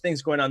lots of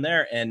things going on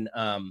there. And,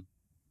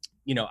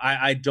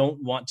 I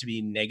don't want to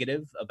be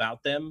negative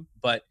about them,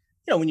 but,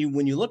 when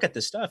you look at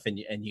this stuff and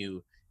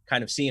you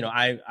kind of see,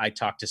 I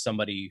talked to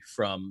somebody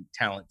from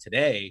Talent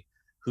today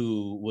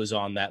who was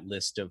on that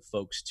list of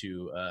folks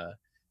to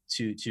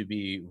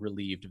be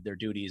relieved of their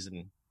duties.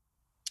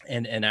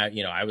 And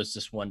I was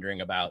just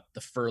wondering about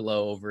the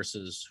furlough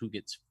versus who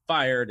gets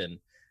fired. And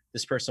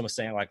this person was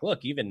saying, like,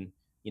 look, even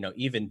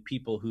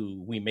people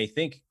who we may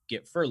think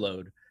get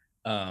furloughed,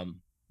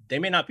 they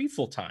may not be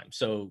full-time.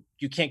 So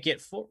you can't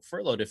get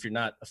furloughed if you're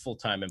not a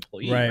full-time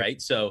employee.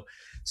 Right. So,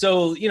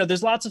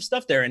 there's lots of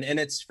stuff there, and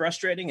it's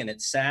frustrating and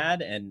it's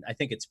sad. And I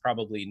think it's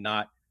probably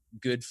not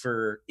good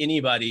for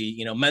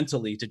anybody,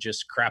 mentally to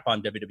just crap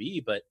on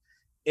WWE, but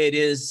it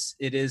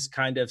is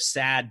kind of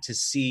sad to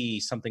see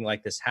something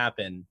like this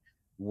happen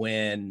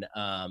when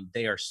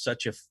they are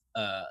such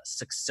a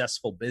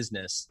successful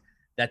business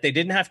that they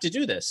didn't have to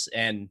do this.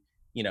 And,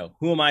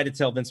 who am I to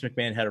tell Vince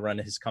McMahon how to run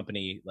his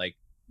company? Like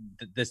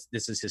this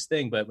is his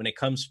thing. But when it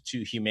comes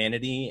to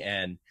humanity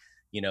and,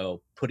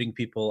 putting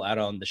people out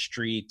on the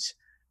street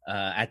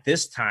at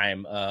this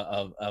time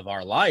of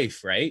our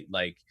life, right?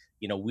 Like,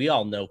 we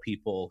all know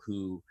people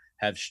who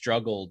have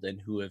struggled and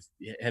who have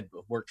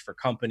worked for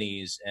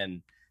companies,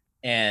 and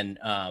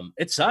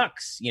it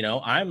sucks. You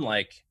know, I'm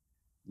like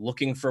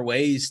looking for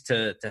ways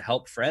to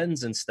help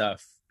friends and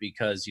stuff,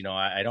 because, you know,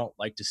 I don't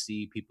like to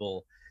see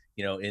people,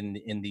 you know,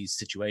 in these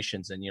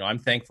situations. And, you know, I'm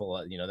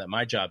thankful, you know, that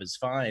my job is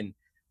fine.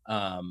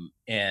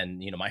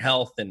 And, you know, my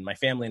health and my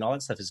family and all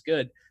that stuff is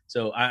good.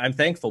 So I'm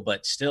thankful,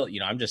 but still, you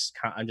know, I'm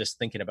just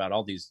thinking about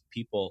all these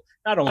people,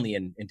 not only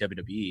in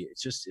WWE,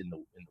 it's just in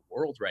the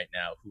world right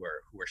now who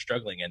are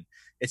struggling. And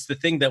it's the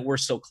thing that we're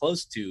so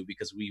close to,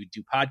 because we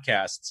do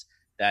podcasts,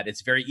 that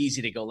it's very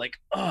easy to go like,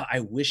 oh,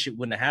 I wish it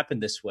wouldn't have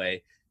happened this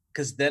way.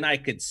 Because then I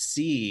could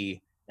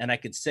see and I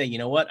could say, you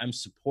know what, I'm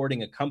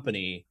supporting a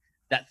company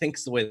that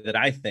thinks the way that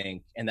I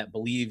think and that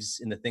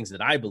believes in the things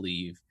that I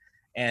believe.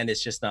 And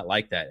it's just not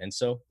like that. And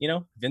so, you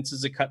know, Vince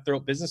is a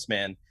cutthroat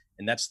businessman,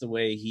 and that's the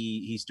way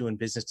he's doing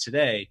business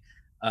today.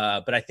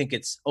 But I think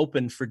it's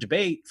open for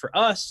debate for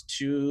us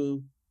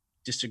to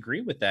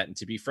disagree with that and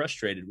to be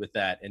frustrated with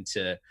that, and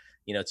to,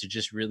 you know, to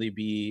just really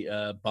be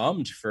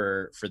bummed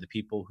for the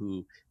people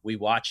who we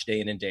watch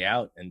day in and day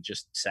out, and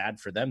just sad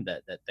for them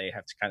that they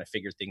have to kind of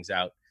figure things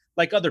out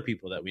like other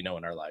people that we know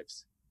in our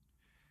lives.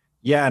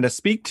 Yeah, and to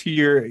speak to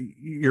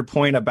your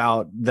point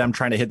about them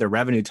trying to hit their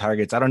revenue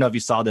targets, I don't know if you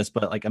saw this,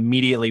 but like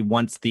immediately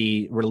once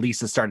the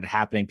releases started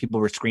happening, people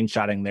were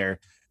screenshotting their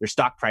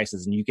stock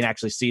prices, and you can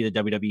actually see the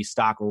WWE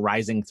stock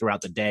rising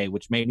throughout the day,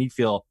 which made me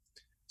feel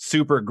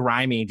super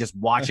grimy just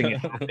watching it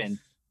happen,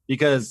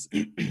 because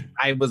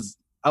I was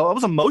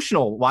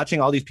emotional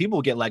watching all these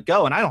people get let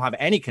go, and I don't have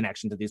any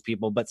connection to these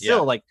people, but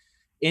still, like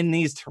in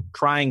these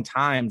trying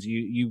times,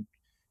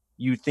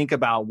 you think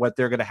about what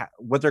they're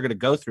gonna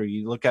go through.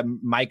 You look at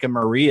Mike and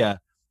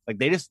Maria, like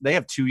they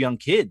have 2 young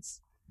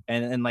kids,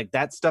 and like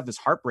that stuff is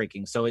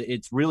heartbreaking. So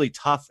it's really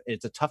tough.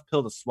 It's a tough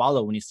pill to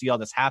swallow when you see all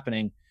this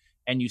happening,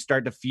 and you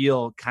start to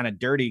feel kind of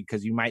dirty,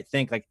 because you might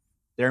think like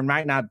there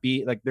might not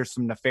be, like, there's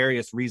some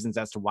nefarious reasons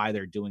as to why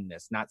they're doing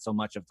this, not so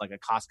much of like a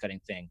cost cutting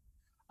thing.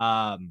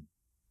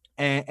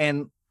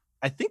 And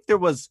I think there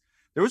was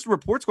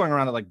reports going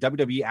around that like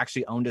WWE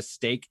actually owned a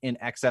stake in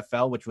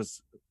XFL, which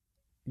was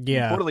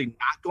reportedly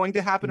not going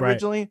to happen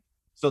originally.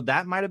 So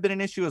that might have been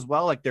an issue as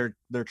well. Like they're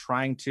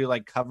trying to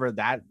like cover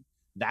that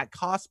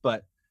cost,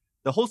 but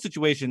the whole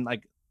situation,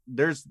 like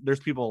there's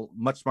people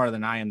much smarter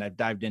than I am that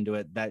dived into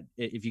it, that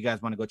if you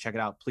guys want to go check it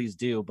out, please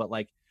do. But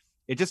like,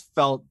 it just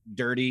felt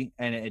dirty,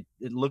 and it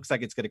looks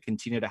like it's going to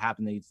continue to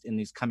happen in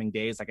these coming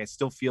days. Like I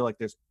still feel like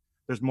there's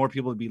more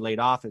people to be laid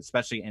off,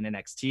 especially in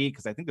NXT,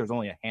 because I think there's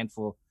only a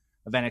handful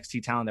of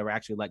NXT talent that were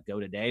actually let go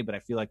today, but I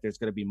feel like there's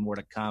going to be more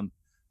to come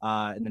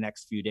in the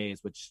next few days,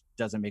 which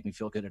doesn't make me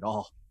feel good at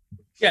all.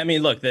 Yeah, I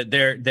mean, look, that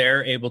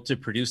they're able to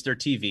produce their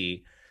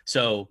TV,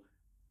 so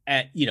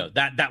you know,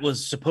 that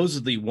was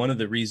supposedly one of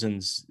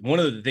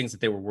the things that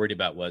they were worried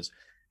about was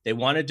they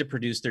wanted to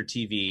produce their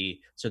TV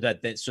so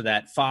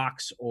that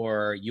Fox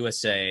or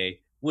USA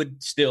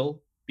would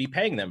still be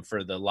paying them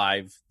for the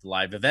live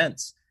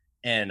events,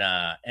 and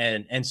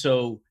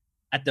so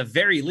at the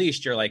very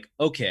least, you're like,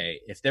 okay,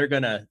 if they're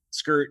gonna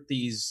skirt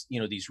these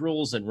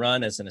rules and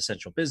run as an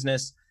essential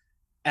business,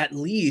 at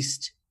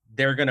least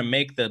they're going to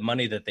make the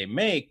money that they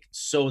make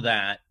so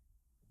that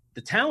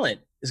the talent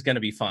is going to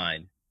be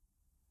fine.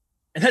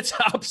 And that's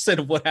the opposite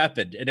of what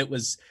happened. And it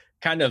was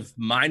kind of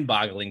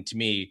mind-boggling to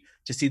me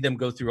to see them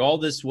go through all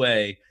this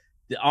way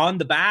on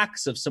the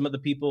backs of some of the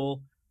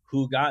people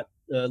who got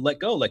let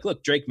go. Like,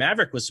 look, Drake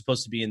Maverick was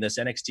supposed to be in this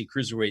NXT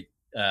Cruiserweight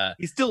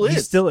he still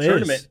is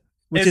tournament.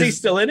 Is he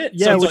still in it?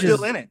 Yeah,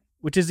 So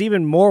which is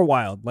even more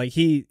wild. Like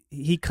he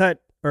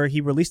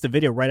released a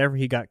video right after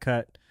he got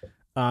cut.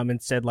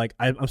 And said like,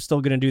 I'm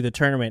still gonna do the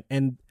tournament.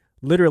 And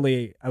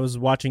literally, I was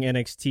watching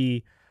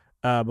NXT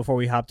before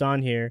we hopped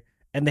on here,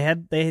 and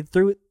they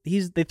threw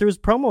his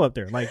promo up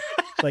there,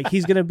 like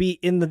he's gonna be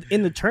in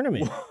the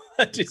tournament.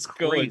 What is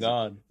going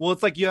on? Well,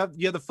 it's like you have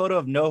the photo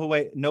of No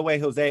Way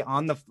Jose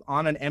on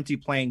an empty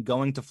plane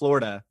going to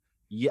Florida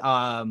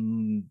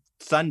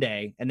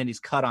Sunday, and then he's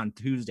cut on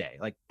Tuesday,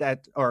 like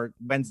that, or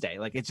Wednesday.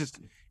 Like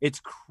it's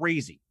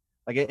crazy.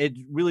 Like it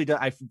really does.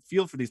 I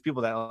feel for these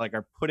people that like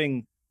are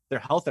putting their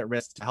health at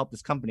risk to help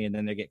this company, and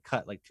then they get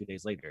cut like 2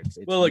 days later. It's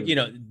well, look, you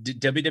know,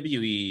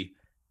 WWE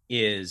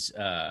is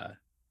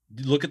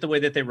look at the way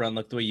that they run,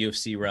 look the way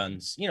UFC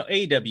runs. You know,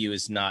 AEW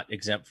is not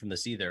exempt from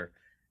this either.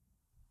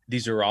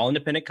 These are all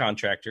independent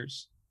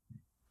contractors.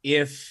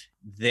 If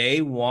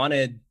they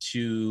wanted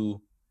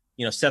to,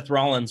 you know, Seth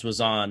Rollins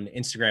was on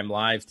Instagram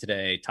Live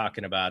today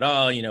talking about,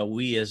 oh, you know,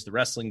 we as the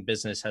wrestling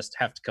business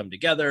have to come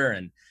together,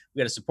 and we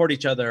got to support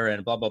each other,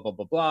 and blah blah blah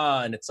blah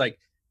blah. And it's like,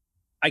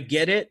 I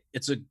get it.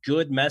 It's a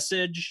good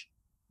message.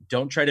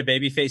 Don't try to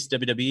babyface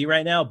WWE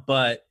right now.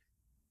 But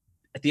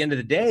at the end of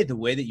the day, the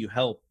way that you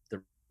help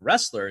the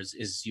wrestlers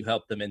is you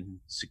help them in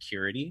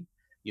security.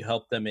 You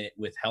help them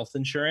with health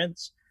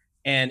insurance.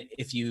 And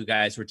if you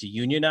guys were to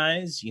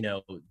unionize, you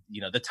know,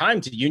 the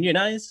time to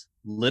unionize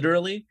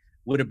literally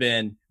would have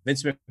been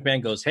Vince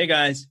McMahon goes, hey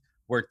guys,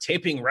 we're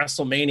taping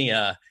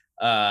WrestleMania,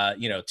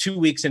 2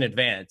 weeks in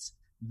advance.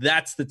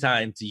 That's the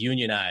time to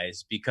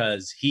unionize,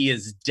 because he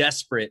is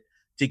desperate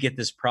to get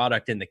this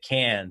product in the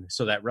can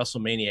so that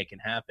WrestleMania can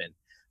happen.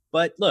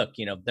 But look,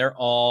 they're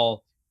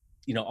all,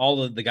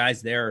 all of the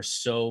guys there are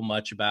so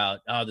much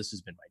about, oh, this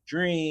has been my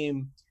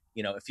dream.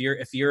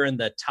 If you're in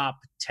the top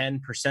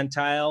 10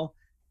 percentile,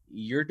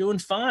 you're doing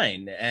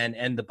fine.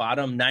 And the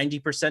bottom 90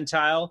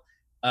 percentile,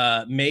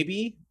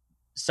 maybe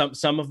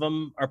some of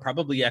them are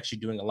probably actually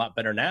doing a lot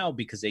better now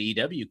because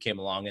AEW came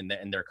along and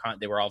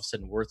they were all of a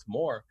sudden worth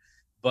more.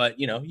 But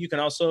you can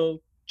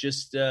also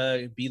just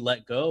be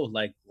let go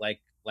like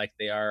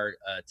they are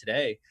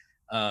today.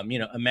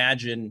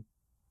 Imagine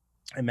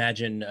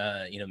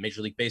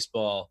Major League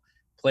Baseball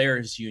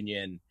Players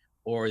Union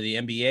or the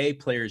NBA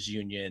Players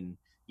Union.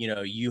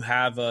 You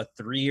have a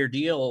 3-year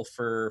deal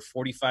for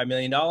 $45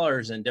 million,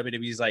 and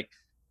WWE's like,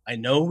 I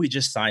know we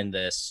just signed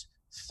this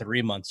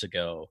 3 months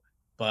ago,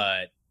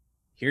 but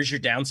here's your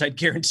downside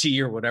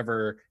guarantee or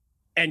whatever,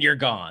 and you're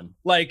gone.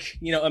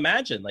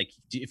 Imagine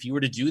if you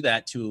were to do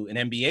that to an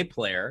NBA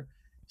player,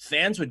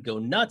 fans would go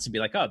nuts and be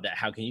like, oh,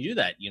 how can you do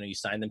that? You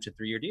signed them to a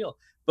 3-year deal.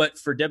 But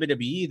for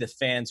WWE, the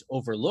fans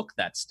overlook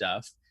that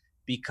stuff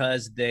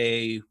because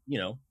they,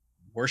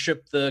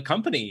 worship the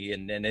company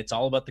and it's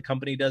all about the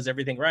company does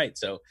everything right.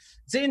 So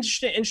it's an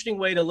interesting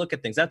way to look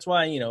at things. That's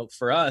why,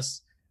 for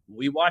us,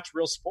 we watch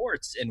real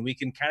sports and we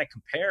can kind of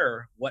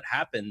compare what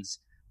happens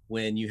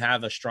when you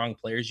have a strong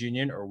players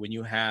union or when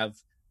you have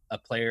a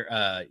player,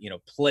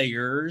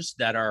 players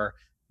that are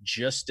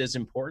just as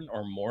important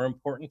or more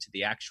important to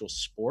the actual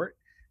sport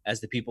as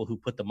the people who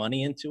put the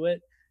money into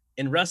it.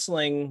 In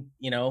wrestling,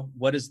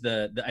 what is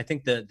I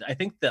think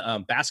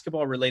the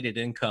basketball related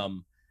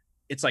income,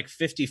 it's like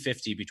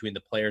 50-50 between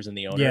the players and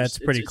the owners. Yeah, it's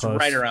pretty close. It's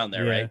right around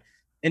there, right?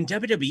 In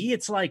WWE,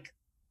 it's like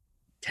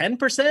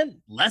 10%,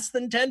 less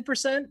than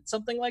 10%,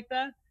 something like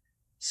that.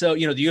 So,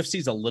 the UFC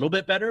is a little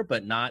bit better,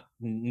 but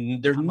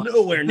they're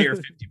nowhere near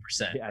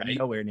 50%. Yeah, right?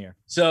 Nowhere near.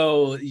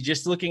 So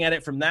just looking at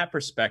it from that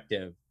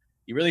perspective,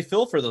 you really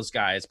feel for those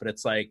guys, but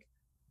it's like,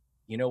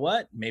 you know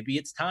what? Maybe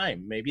it's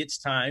time. Maybe it's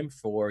time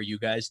for you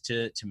guys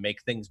to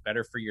make things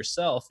better for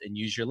yourself and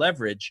use your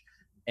leverage.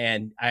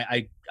 And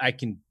I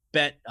can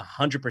bet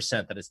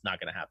 100% that it's not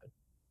going to happen.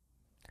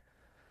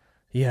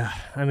 Yeah,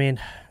 I mean,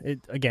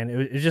 it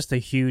was just a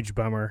huge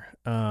bummer.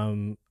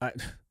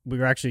 We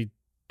were actually,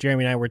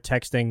 Jeremy and I were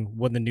texting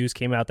when the news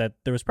came out that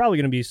there was probably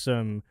going to be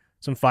some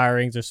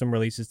firings or some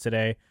releases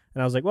today,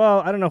 and I was like, well,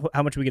 I don't know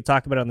how much we could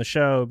talk about it on the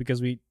show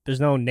because there's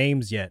no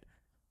names yet.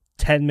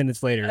 10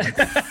 minutes later,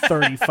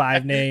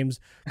 35 names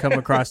come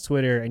across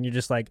Twitter, and you're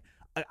just like,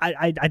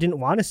 I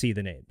didn't want to see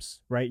the names,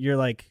 right? You're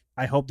like,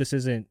 I hope this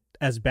isn't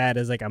as bad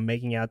as I'm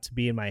making out to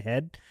be in my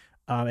head,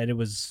 and it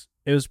was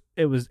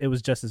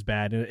just as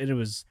bad, and it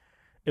was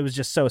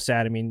just so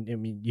sad. I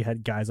mean, you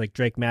had guys like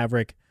Drake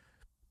Maverick,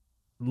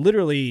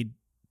 literally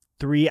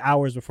 3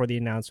 hours before the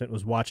announcement,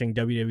 was watching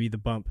WWE The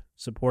Bump,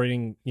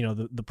 supporting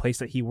the place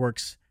that he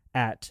works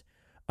at,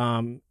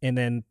 and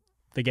then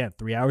again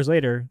 3 hours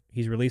later,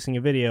 he's releasing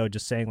a video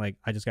just saying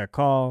I just got a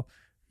call.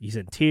 He's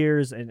in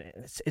tears, and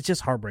it's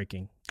just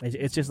heartbreaking.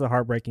 It's just a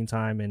heartbreaking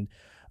time, and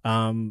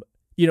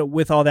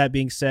with all that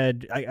being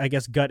said, I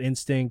guess gut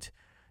instinct.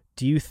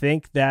 Do you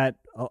think that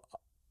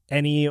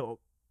none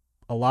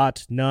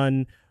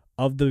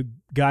of the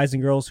guys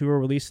and girls who were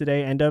released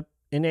today end up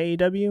in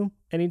AEW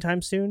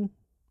anytime soon?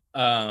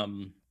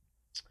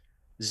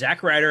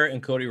 Zack Ryder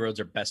and Cody Rhodes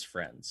are best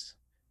friends.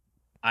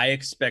 I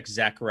expect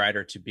Zack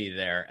Ryder to be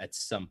there at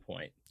some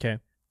point. Okay.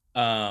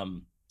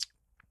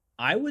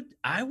 I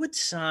would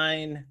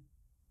sign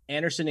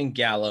Anderson and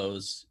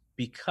Gallows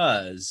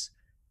because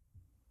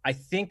I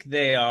think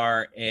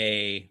they're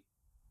a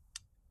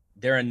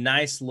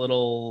nice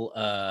little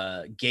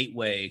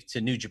gateway to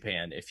New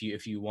Japan if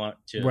you want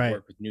to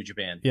work with New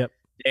Japan. Yep.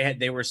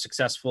 They were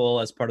successful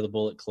as part of the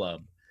Bullet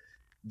Club.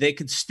 They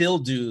could still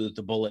do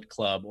the Bullet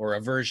Club or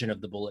a version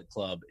of the Bullet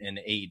Club in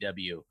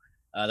AEW.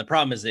 The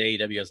problem is that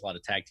AEW has a lot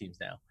of tag teams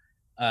now.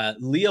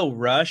 Leo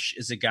Rush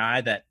is a guy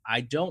that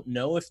I don't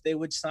know if they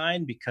would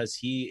sign because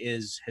he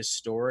is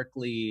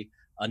historically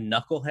a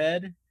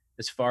knucklehead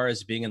as far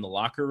as being in the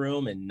locker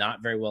room and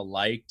not very well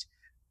liked.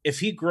 If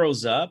he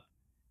grows up,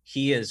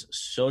 he is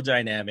so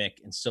dynamic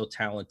and so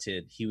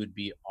talented. He would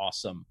be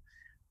awesome.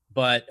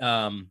 But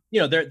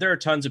there are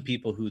tons of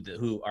people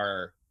who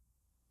are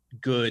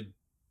good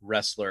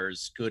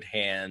wrestlers, good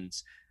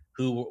hands,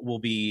 who will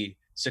be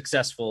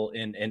successful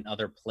in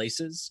other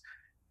places.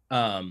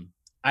 But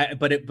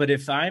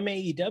if I'm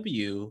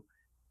AEW,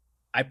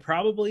 I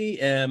probably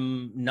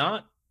am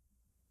not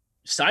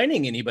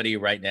signing anybody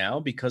right now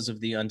because of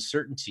the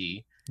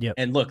uncertainty. Yep.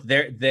 And look,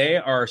 they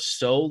are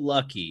so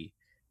lucky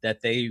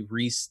that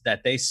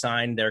they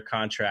signed their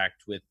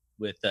contract with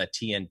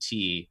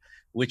TNT,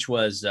 which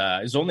was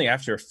it was only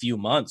after a few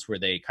months where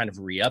they kind of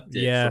re-upped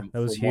it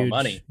for more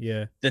money.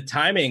 Yeah, the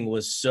timing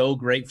was so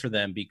great for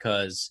them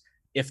because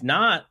if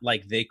not,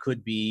 they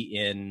could be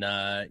in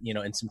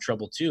in some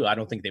trouble too. I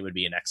don't think they would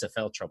be in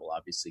XFL trouble,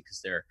 obviously,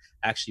 because they're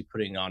actually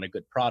putting on a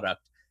good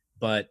product.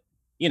 But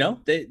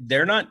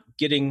they're not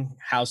getting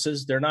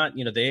houses. They're not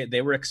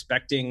they were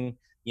expecting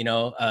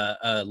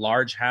a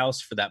large house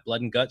for that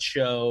Blood and Guts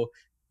show.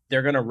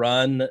 they're going to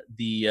run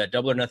the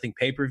Double or Nothing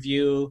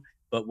pay-per-view,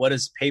 but what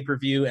does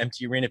pay-per-view,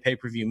 empty arena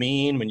pay-per-view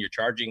mean when you're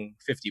charging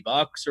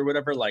 $50 or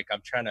whatever? Like,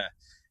 I'm trying to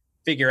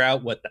figure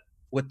out what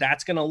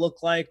that's going to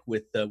look like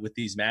with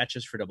these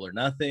matches for Double or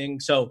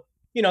Nothing. So,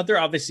 they're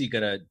obviously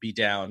going to be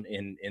down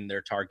in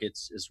their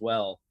targets as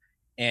well.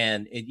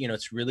 And you're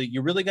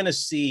really going to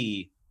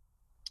see,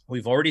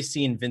 we've already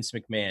seen Vince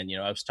McMahon.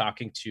 I was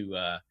talking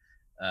to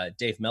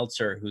Dave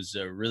Meltzer, who's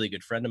a really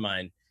good friend of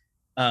mine.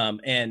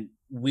 And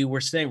we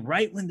were saying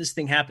right when this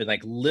thing happened,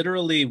 like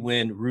literally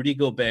when Rudy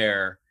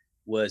Gobert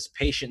was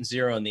patient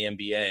zero in the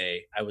NBA,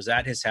 I was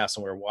at his house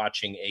and we were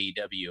watching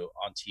AEW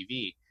on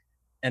TV.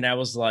 And I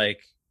was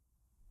like,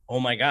 oh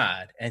my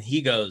God. And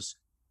he goes,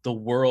 the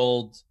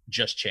world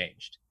just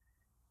changed.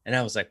 And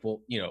I was like,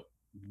 well,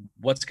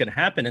 what's going to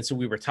happen? And so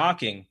we were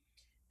talking,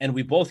 and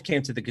we both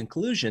came to the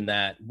conclusion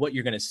that what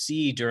you're going to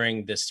see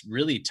during this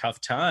really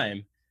tough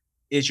time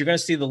is you're going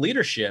to see the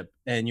leadership,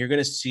 and you're going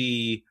to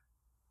see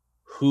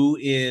who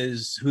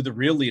the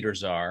real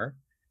leaders are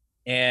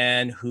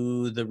and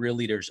who the real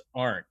leaders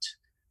aren't.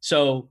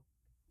 So,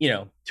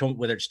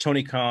 whether it's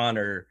Tony Khan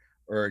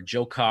or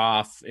Joe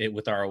Koff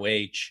with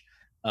ROH,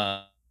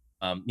 the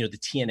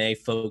TNA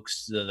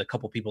folks, the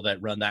couple people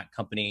that run that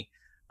company,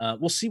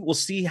 we'll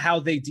see how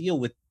they deal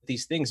with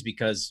these things,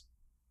 because,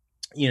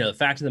 the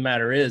fact of the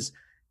matter is,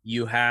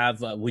 you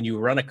have, when you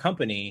run a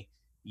company,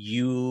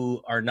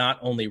 you are not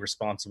only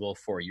responsible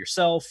for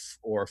yourself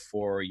or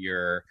for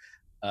your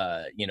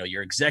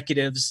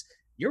executives,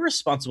 you're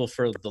responsible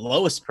for the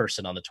lowest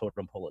person on the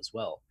totem pole as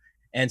well.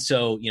 And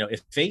so,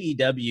 if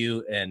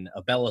AEW and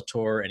a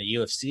Bellator and a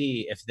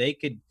UFC, if they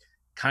could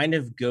kind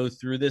of go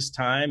through this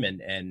time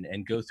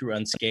and go through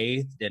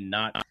unscathed and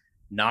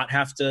not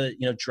have to,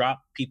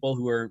 drop people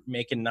who are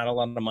making not a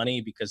lot of money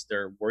because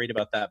they're worried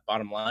about that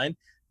bottom line,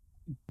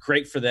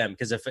 great for them.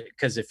 Because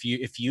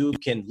if you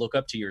can look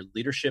up to your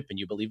leadership and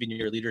you believe in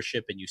your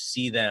leadership and you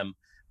see them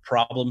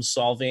problem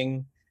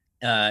solving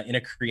in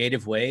a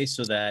creative way,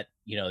 so that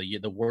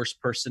you're the worst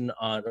person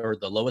on, or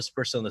the lowest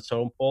person on the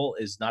totem pole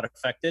is not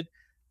affected,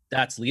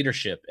 that's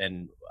leadership.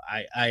 And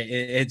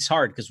it's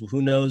hard, because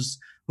who knows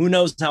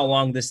how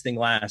long this thing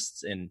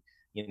lasts. And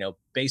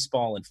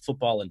baseball and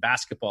football and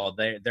basketball,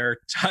 their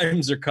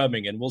times are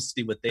coming, and we'll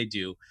see what they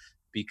do,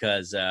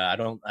 because I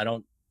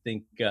don't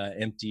think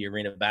empty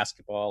arena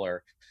basketball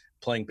or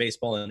playing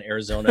baseball in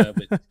Arizona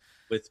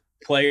with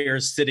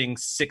players sitting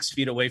 6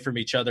 feet away from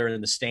each other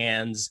in the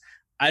stands,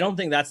 I don't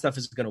think that stuff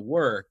is going to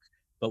work.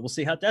 But we'll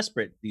see how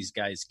desperate these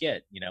guys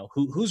get.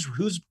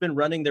 Who's been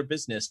running their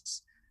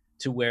business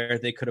to where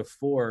they could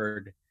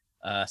afford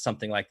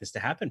something like this to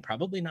happen?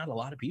 Probably not a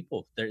lot of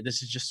people.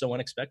 This is just so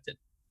unexpected.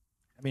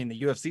 I mean, the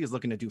UFC is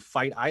looking to do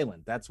Fight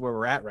Island. That's where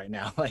we're at right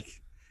now.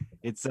 Like,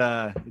 it's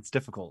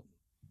difficult.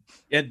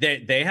 Yeah,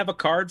 they have a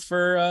card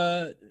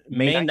for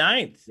May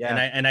 9th. Yeah.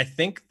 And I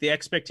think the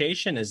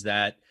expectation is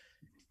that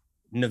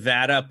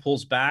Nevada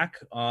pulls back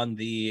on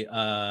the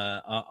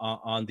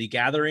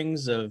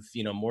gatherings of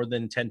more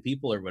than 10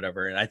 people or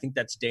whatever. And I think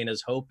that's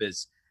Dana's hope,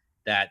 is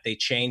that they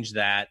change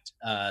that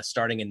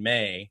starting in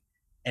May.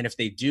 And if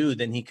they do,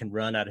 then he can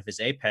run out of his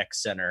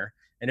Apex Center.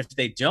 And if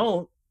they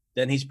don't,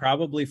 then he's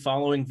probably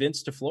following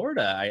Vince to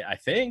Florida, I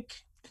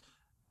think.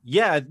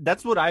 Yeah,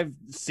 that's what I've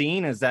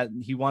seen, is that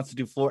he wants to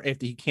do Florida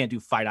if he can't do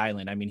Fight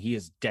Island. I mean, he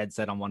is dead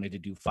set on wanting to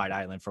do Fight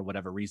Island for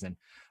whatever reason.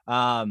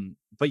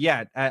 But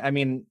yeah, I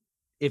mean,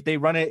 if they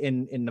run it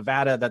in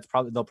Nevada,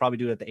 they'll probably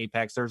do it at the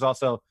Apex. There's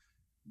also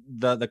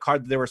the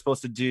card that they were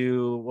supposed to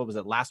do. What was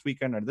it, last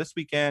weekend or this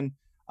weekend?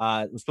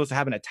 It was supposed to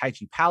happen at Tai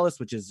Chi Palace,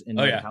 which is in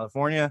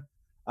California.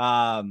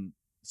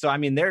 So I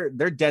mean, they're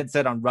dead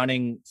set on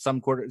running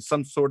some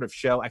sort of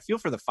show. I feel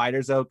for the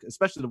fighters though,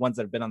 especially the ones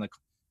that have been on the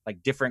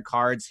different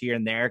cards here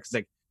and there,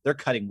 because they're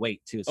cutting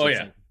weight too. So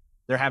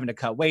they're having to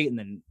cut weight,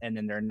 and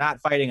then they're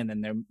not fighting, and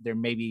then they're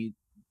maybe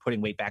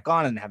putting weight back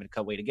on and having to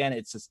cut weight again.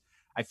 It's just,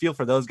 I feel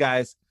for those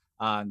guys.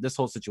 This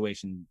whole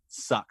situation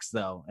sucks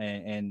though,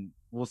 and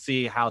we'll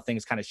see how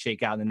things kind of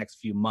shake out in the next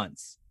few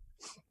months.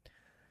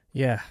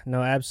 Yeah,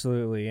 no,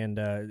 absolutely. And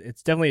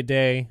it's definitely a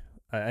day.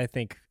 I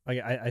think I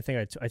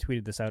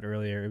tweeted this out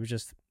earlier. It was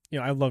just,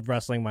 I've loved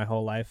wrestling my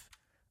whole life.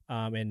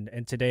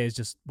 And today is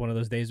just one of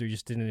those days where you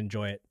just didn't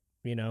enjoy it.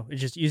 It's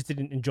just, you just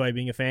didn't enjoy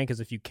being a fan, because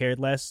if you cared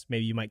less,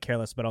 maybe you might care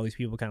less about all these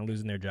people kind of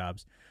losing their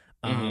jobs.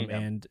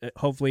 And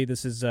hopefully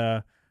this is,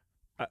 I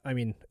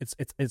mean,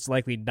 it's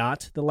likely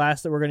not the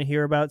last that we're going to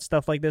hear about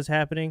stuff like this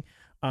happening.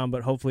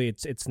 But hopefully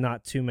it's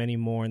not too many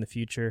more in the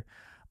future.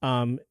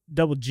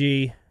 Double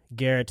G,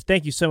 Garrett,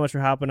 thank you so much for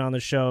hopping on the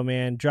show,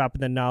 man,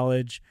 dropping the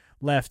knowledge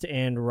left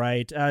and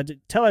right.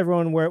 Tell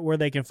everyone where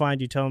they can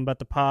find you. Tell them about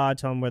the pod.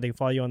 Tell them where they can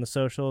follow you on the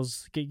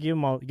socials. Give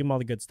them all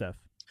the good stuff.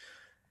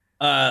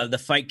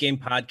 The Fight Game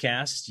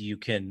Podcast. You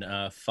can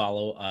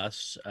follow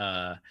us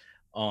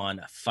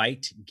on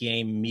Fight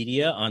Game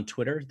Media on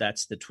Twitter.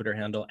 That's the Twitter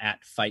handle,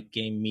 at Fight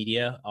Game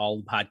Media.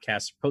 All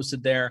podcasts are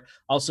posted there.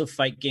 Also,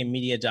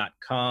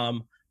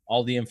 fightgamemedia.com.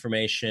 All the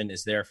information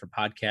is there for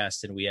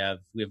podcasts, and we have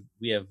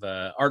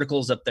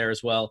articles up there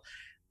as well.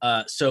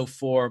 So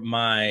for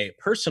my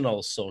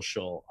personal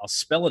social, I'll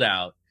spell it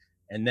out,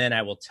 and then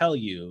I will tell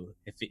you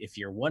if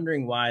you're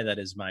wondering why that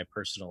is my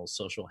personal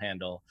social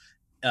handle.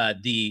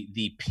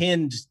 The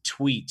pinned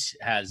tweet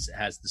has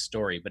the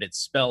story, but it's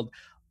spelled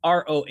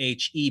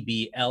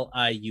ROHEBLIUS.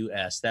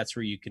 That's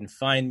where you can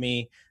find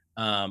me.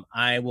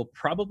 I will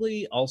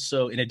probably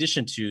also, in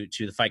addition to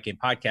the Fight Game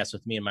podcast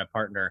with me and my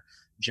partner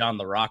John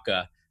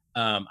LaRocca,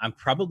 I'm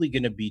probably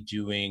going to be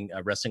doing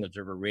a Wrestling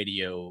Observer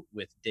Radio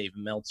with Dave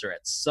Meltzer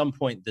at some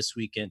point this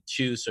weekend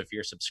too. So if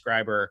you're a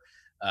subscriber,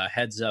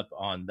 heads up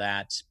on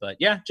that. But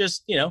yeah,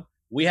 just,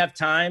 we have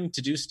time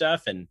to do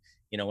stuff. And,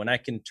 when I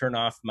can turn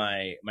off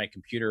my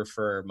computer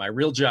for my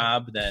real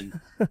job, then,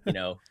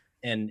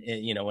 and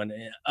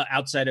when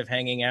outside of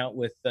hanging out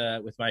with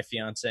my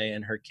fiance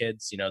and her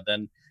kids,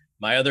 then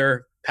my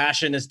other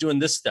passion is doing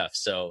this stuff.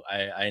 So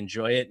I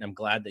enjoy it. And I'm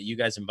glad that you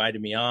guys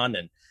invited me on.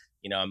 And,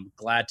 I'm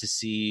glad to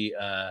see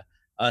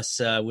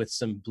us with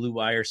some Blue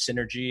Wire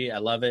synergy. I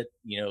love it.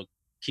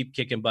 Keep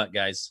kicking butt,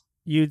 guys.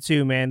 You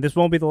too, man. This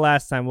won't be the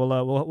last time.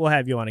 We'll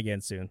have you on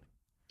again soon.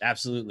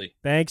 Absolutely.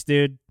 Thanks,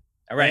 dude.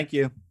 All right. Thank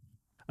you.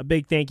 A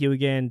big thank you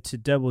again to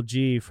Double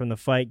G from the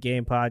Fight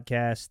Game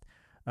podcast.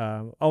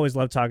 Always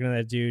love talking to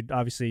that dude.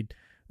 Obviously,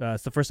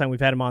 it's the first time we've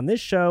had him on this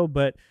show,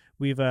 but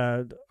we've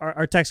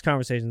our text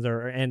conversations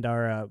and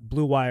our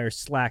Blue Wire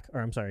Slack,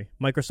 or I'm sorry,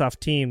 Microsoft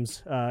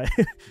Teams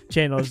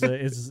channels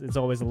is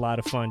always a lot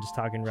of fun just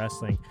talking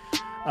wrestling.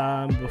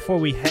 Before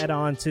we head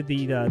on to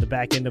the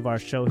back end of our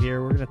show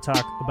here, we're going to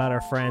talk about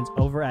our friends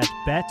over at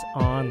Bet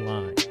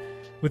Online.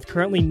 With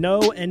currently no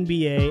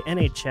NBA,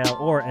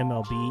 NHL, or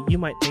MLB, you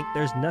might think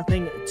there's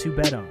nothing to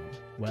bet on.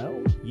 Well,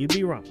 you'd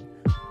be wrong.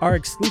 Our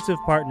exclusive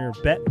partner,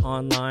 Bet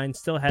Online,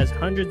 still has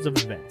hundreds of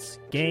events,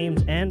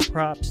 games, and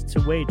props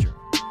to wager.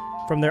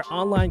 From their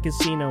online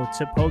casino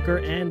to poker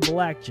and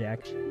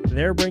blackjack,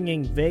 they're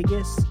bringing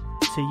Vegas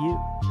to you.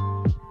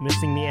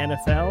 Missing the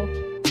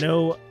NFL?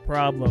 No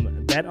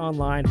problem. Bet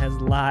Online has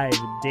live,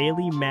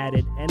 daily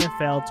matted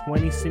NFL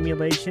 20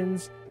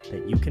 simulations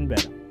that you can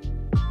bet on.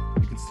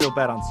 You can still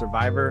bet on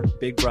Survivor,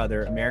 Big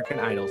Brother, American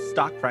Idol,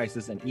 stock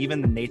prices, and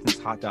even the Nathan's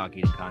Hot Dog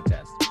Eating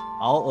Contest.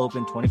 All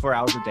open 24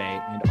 hours a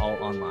day and all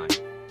online.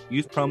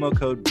 Use promo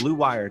code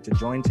BLUEWIRE to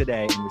join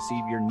today and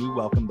receive your new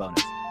welcome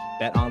bonus.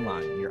 Bet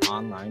Online, your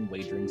online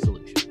wagering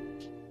solution.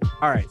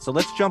 All right, so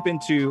let's jump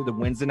into the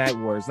Wednesday Night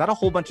Wars. Not a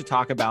whole bunch to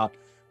talk about,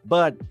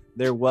 but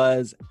there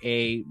was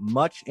a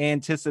much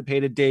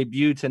anticipated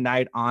debut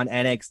tonight on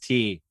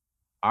NXT.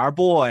 Our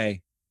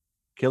boy,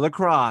 Killer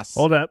Kross.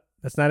 Hold up.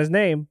 That's not his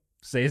name.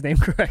 Say his name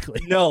correctly.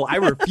 No, I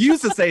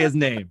refuse to say his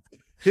name.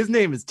 His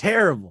name is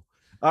terrible.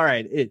 All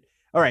right.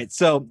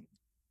 So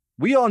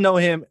we all know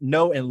and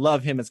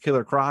love him as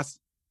Killer Kross.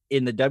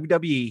 In the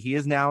WWE, he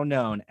is now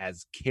known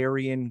as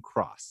Karrion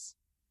Kross.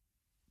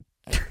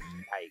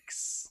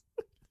 Yikes.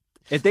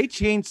 If they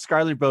change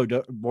Scarlett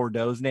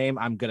Bordeaux's name,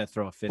 I'm going to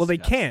throw a fist. Well, they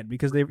can't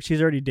because she's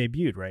already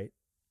debuted, right?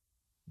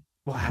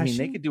 Well, I mean,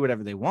 they could do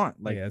whatever they want.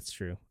 Yeah, that's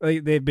true.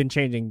 They've been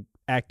changing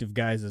active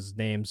guys'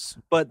 names.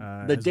 But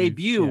the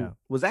debut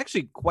was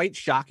actually quite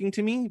shocking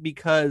to me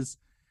because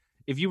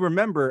if you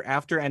remember,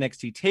 after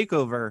NXT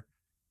TakeOver,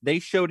 they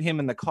showed him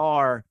in the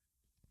car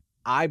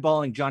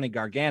eyeballing Johnny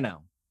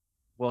Gargano.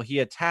 Well, he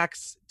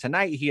attacked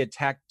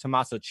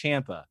Tommaso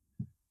Ciampa.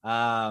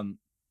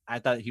 I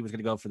thought he was going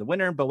to go for the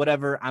winner, but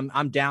whatever.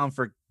 I'm down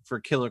for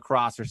Killer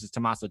Kross versus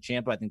Tommaso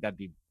Ciampa. I think that'd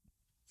be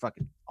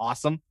fucking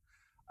awesome.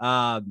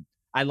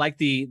 I like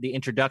the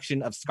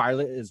introduction of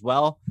Scarlett as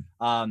well.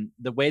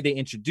 The way they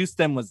introduced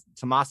them was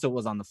Tommaso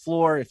was on the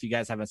floor. If you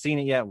guys haven't seen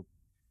it yet,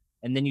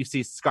 and then you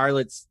see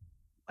Scarlett's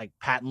like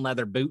patent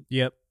leather boot.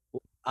 Yep.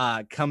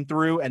 Come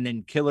through, and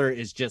then Killer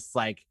is just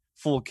like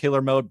full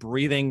killer mode,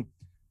 breathing,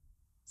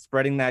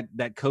 spreading that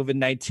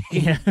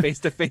COVID-19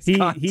 face-to-face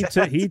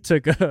contact. He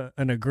took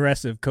an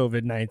aggressive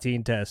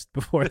COVID-19 test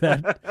before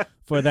that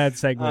for that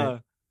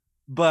segment.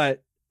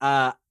 But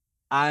I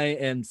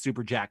am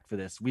super jacked for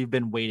this. We've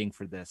been waiting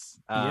for this.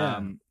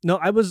 No,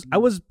 I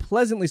was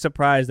pleasantly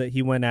surprised that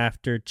he went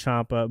after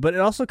Ciampa, but it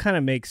also kind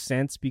of makes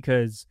sense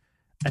because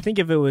I think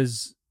if it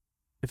was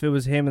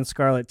him and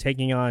Scarlett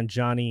taking on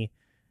Johnny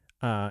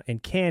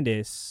and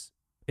Candice,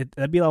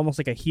 that'd be almost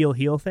like a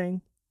heel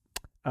thing,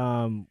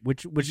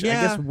 which I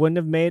guess wouldn't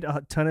have made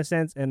a ton of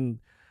sense. And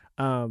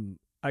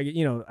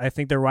I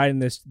think they're riding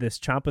this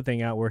Ciampa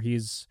thing out where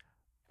he's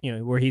a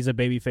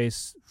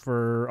babyface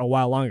for a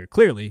while longer.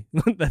 Clearly,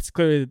 that's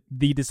clearly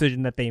the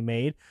decision that they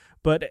made.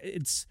 But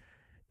it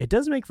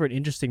does make for an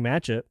interesting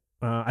matchup.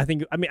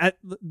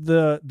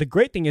 The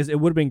great thing is it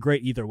would have been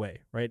great either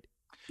way, right?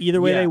 Either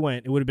way they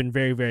went, it would have been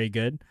very, very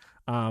good.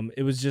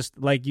 It was just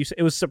like you said,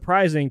 it was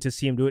surprising to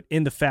see him do it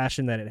in the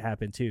fashion that it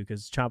happened too,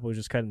 because Ciampa was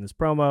just cutting this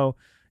promo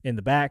in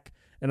the back,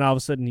 and all of a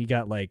sudden he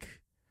got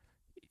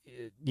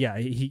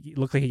he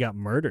looked like he got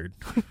murdered.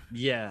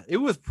 Yeah, it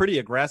was pretty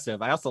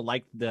aggressive. I also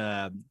liked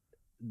the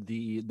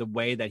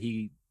way that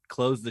he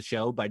closed the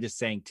show by just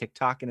saying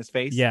TikTok in his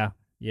face. Yeah.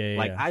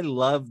 I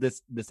love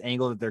this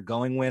angle that they're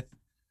going with.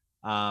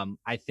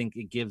 I think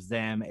it gives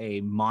them a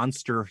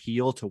monster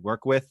heel to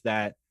work with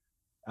that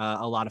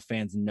a lot of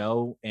fans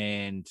know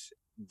and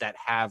that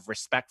have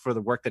respect for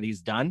the work that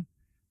he's done.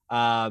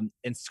 And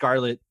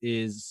Scarlett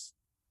is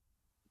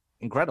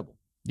incredible.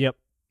 Yep.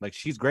 Like,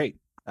 she's great.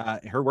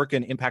 Her work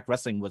in Impact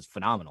Wrestling was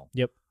phenomenal.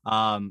 Yep.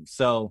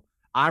 So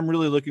I'm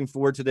really looking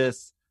forward to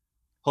this.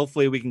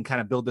 Hopefully we can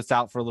kind of build this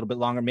out for a little bit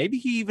longer. Maybe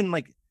he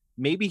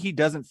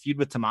doesn't feud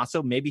with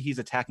Tommaso. Maybe he's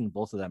attacking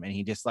both of them, and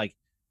he just like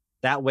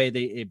that way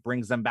it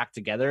brings them back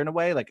together in a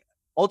way. Like,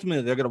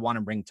 ultimately they're going to want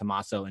to bring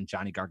Tommaso and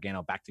Johnny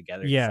Gargano back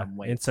together in some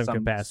way, in some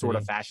capacity, sort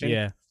of fashion.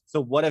 Yeah. So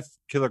what if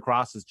Killer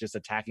Cross is just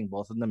attacking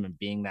both of them and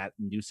being that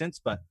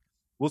nuisance? But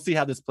we'll see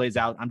how this plays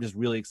out. I'm just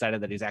really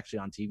excited that he's actually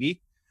on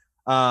TV.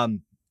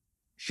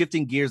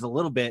 Shifting gears a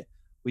little bit,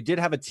 we did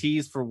have a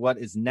tease for what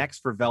is next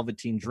for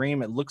Velveteen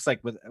Dream. It looks like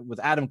with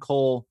Adam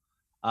Cole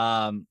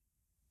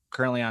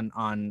currently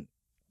on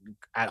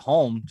at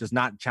home, just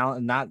not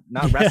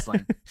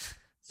wrestling.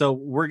 So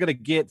we're gonna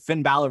get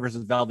Finn Balor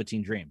versus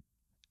Velveteen Dream,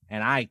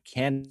 and I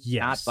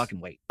cannot fucking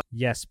wait.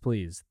 Yes,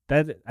 please.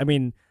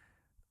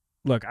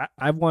 Look,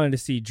 I've wanted to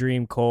see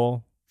Dream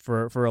Cole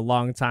for a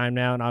long time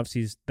now, and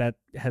obviously that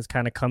has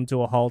kind of come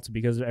to a halt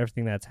because of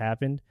everything that's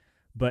happened.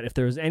 But if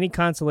there was any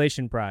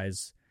consolation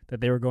prize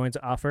that they were going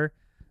to offer,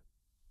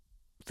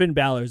 Finn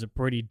Balor is a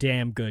pretty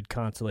damn good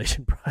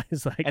consolation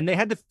prize. And they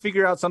had to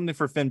figure out something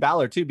for Finn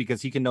Balor too,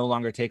 because he can no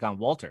longer take on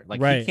Walter. Like,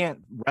 he can't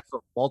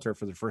wrestle Walter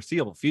for the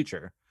foreseeable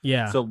future.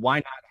 Yeah. So why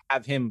not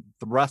have him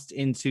thrust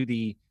into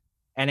the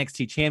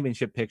NXT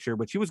Championship picture,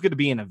 which he was going to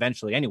be in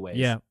eventually anyways.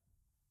 Yeah.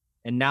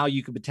 And now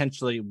you could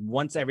potentially,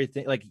 once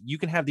everything, like, you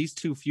can have these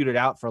two feuded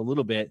out for a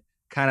little bit,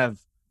 kind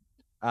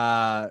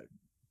of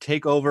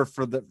take over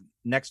for the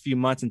next few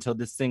months until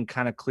this thing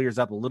kind of clears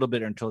up a little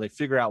bit, or until they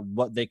figure out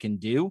what they can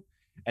do.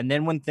 And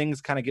then when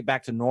things kind of get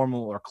back to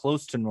normal or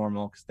close to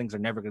normal, because things are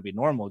never going to be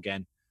normal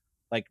again,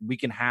 like, we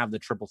can have the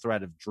triple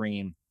threat of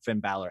Dream, Finn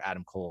Balor,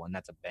 Adam Cole, and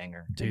that's a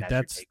banger. Dude,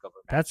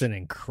 that's an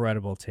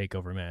incredible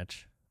takeover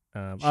match.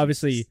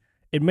 Obviously,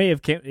 it may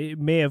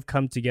have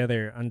come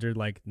together under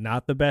like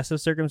not the best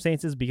of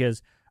circumstances,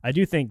 because I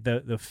do think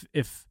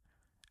if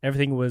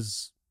everything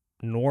was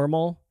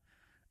normal,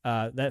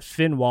 that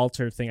Finn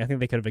Walter thing, I think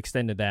they could have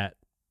extended that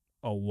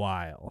a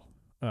while.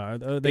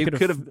 They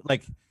could have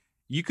like,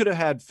 you could have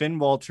had Finn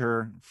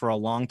Walter for a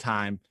long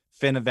time.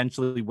 Finn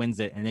eventually wins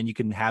it, and then you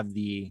can have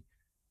the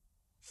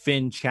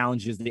Finn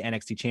challenges the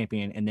NXT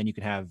champion, and then you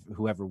can have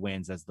whoever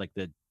wins as like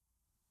the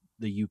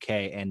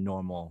UK and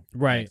normal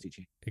right NXT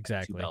champion,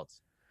 exactly 2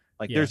 belts.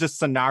 Like, there's just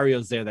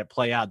scenarios there that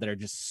play out that are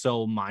just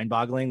so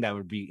mind-boggling. That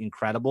would be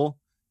incredible.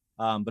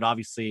 But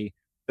obviously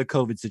the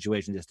COVID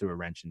situation just threw a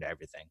wrench into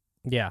everything.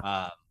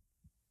 Yeah.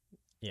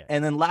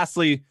 And then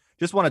lastly,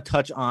 just want to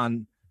touch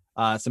on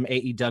some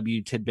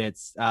AEW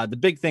tidbits. The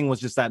big thing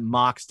was just that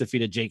Mox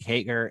defeated Jake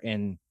Hager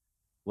in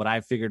what I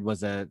figured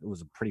was a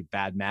pretty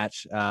bad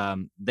match.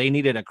 They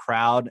needed a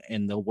crowd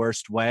in the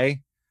worst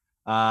way.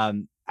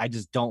 I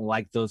just don't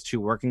like those two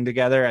working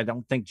together. I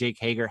don't think Jake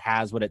Hager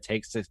has what it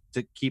takes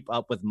to keep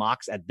up with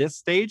Mox at this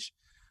stage.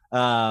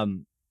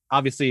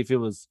 Obviously, if it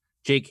was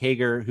Jake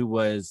Hager, who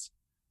was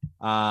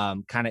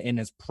kind of in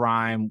his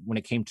prime when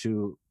it came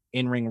to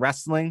in-ring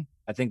wrestling,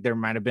 I think there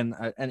might have been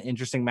an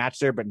interesting match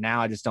there, but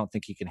now I just don't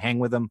think he can hang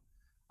with him.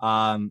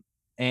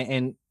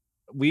 And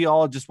we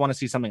all just want to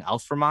see something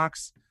else for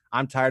Mox.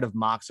 I'm tired of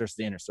Mox versus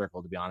the Inner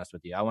Circle, to be honest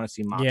with you. I want to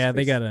see Mox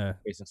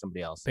facing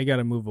somebody else. They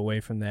gotta move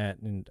away from that.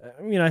 And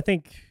I mean, I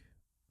think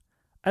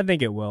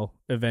it will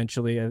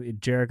eventually.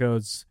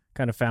 Jericho's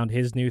kind of found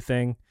his new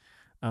thing.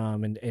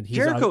 And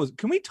he's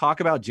can we talk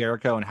about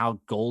Jericho and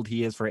how gold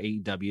he is for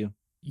AEW?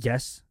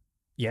 Yes.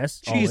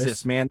 Jesus,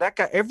 always. Man, that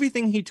guy,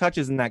 everything he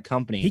touches in that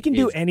company, he can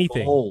do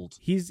anything. Gold.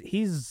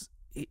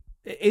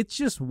 It's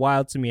just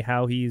wild to me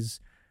how he's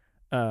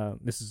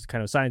this is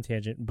kind of a side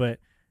tangent, but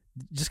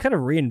just kind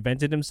of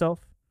reinvented himself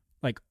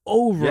like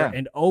over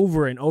and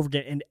over and over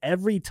again, and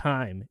every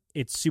time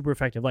it's super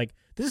effective. Like,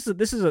 this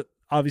is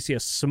obviously a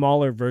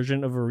smaller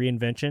version of a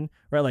reinvention,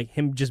 right? Like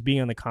him just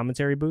being on the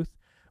commentary booth,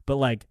 but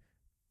like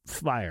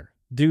fire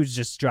dude's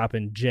just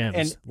dropping gems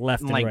and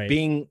left and like right,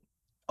 being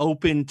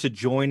open to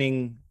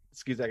joining.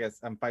 Excuse me, I guess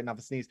I'm fighting off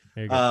a sneeze.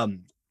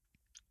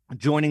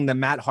 Joining the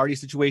Matt Hardy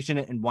situation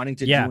and wanting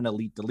to do an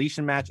elite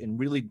deletion match, and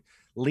really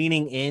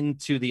leaning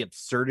into the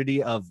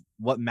absurdity of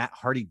what Matt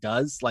Hardy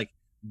does. Like,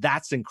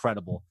 that's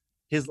incredible.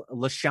 His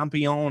Le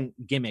Champion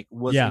gimmick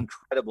was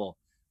incredible.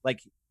 Like,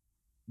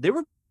 there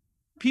were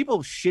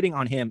people shitting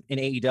on him in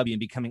AEW and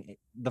becoming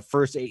the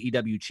first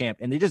AEW champ,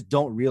 and they just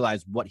don't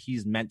realize what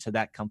he's meant to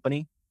that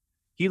company.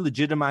 He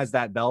legitimized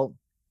that belt.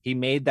 He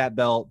made that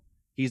belt.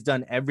 He's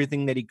done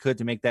everything that he could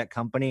to make that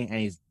company, and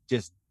he's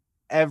just,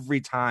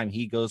 every time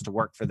he goes to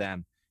work for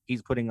them,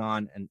 he's putting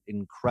on an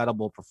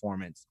incredible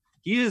performance.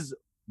 He is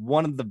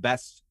one of the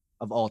best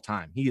of all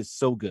time. He is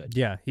so good.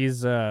 Yeah,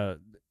 he's I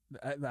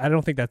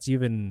don't think that's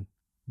even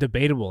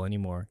debatable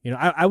anymore. You know,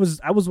 I was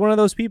one of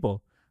those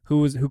people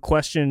who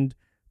questioned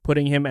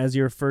putting him as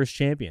your first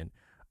champion,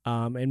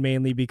 and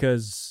mainly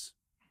because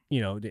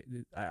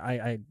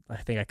I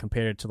think I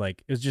compared it to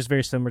like, it was just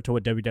very similar to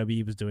what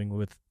WWE was doing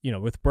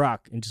with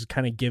Brock, and just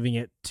kind of giving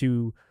it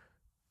to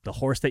the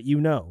horse that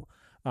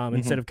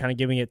instead of kind of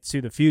giving it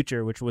to the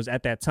future, which was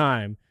at that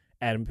time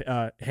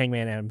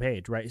Hangman Adam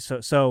Page, right?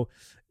 So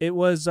it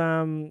was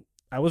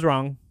I was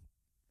wrong,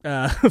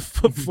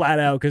 flat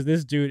out, because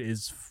this dude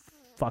is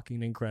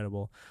fucking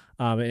incredible,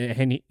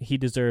 and he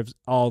deserves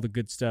all the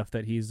good stuff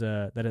that he's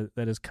that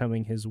is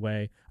coming his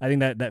way. I think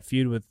that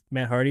feud with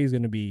Matt Hardy is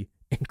going to be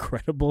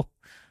incredible.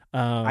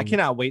 I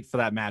cannot wait for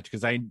that match,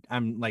 because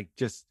I'm like,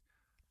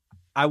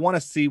 I want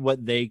to see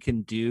what they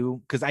can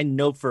do, because I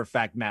know for a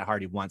fact Matt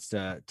Hardy wants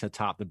to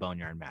top the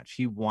Boneyard match.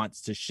 He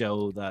wants to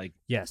show that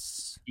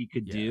he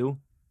could do,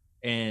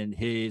 and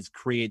his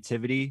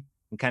creativity,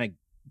 and kind of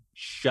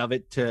shove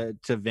it to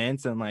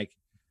Vince, and like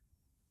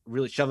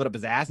really shove it up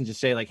his ass, and just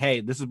say like,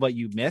 hey, this is what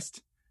you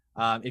missed.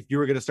 If you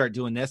were going to start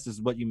doing this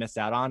is what you missed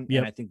out on.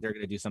 And I think they're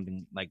going to do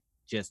something like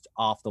just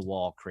off the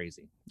wall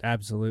crazy.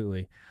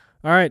 Absolutely.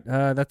 All right,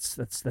 that's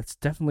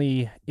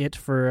definitely it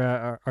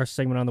for our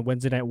segment on the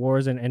Wednesday Night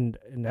Wars, and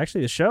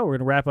actually the show. We're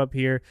gonna wrap up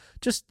here.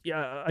 Just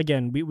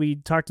again, we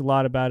talked a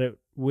lot about it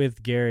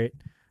with Garrett,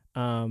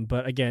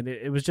 but again,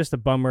 it was just a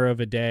bummer of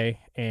a day,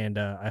 and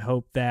I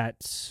hope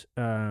that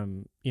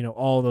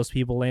all those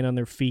people land on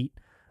their feet,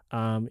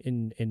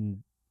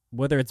 in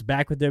whether it's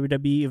back with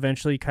WWE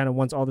eventually, kind of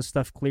once all this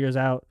stuff clears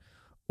out,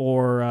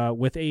 or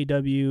with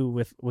AEW,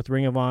 with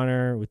Ring of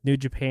Honor, with New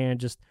Japan,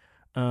 just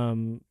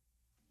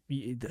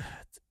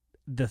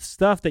the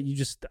stuff that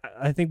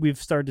I think we've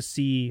started to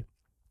see,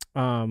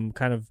 kind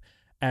of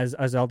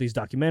as all these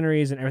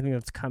documentaries and everything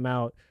that's come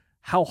out,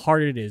 how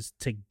hard it is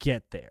to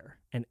get there,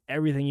 and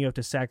everything you have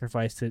to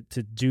sacrifice to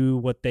do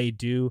what they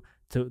do,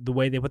 to the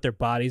way they put their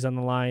bodies on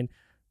the line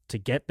to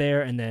get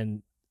there, and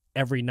then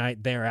every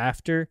night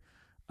thereafter.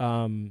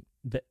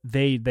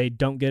 They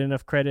don't get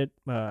enough credit,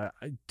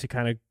 to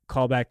kind of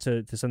call back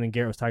to something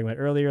Garrett was talking about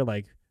earlier.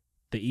 Like,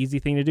 the easy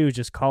thing to do is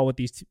just call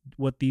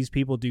what these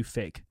people do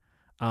fake.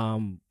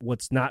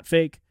 What's not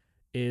fake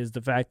is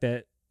the fact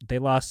that they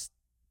lost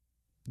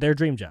their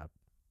dream job,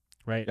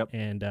 right? Yep.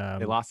 And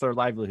they lost their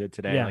livelihood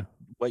today. Yeah. Like,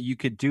 what you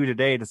could do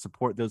today to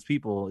support those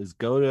people is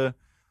go to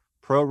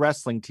Pro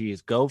Wrestling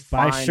Tees, go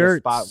find a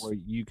spot where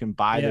you can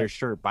buy their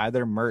shirt, buy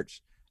their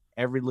merch.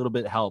 Every little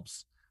bit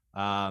helps.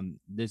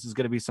 This is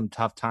going to be some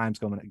tough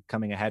times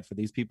coming ahead for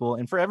these people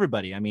and for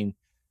everybody. I mean,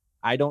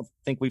 I don't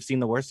think we've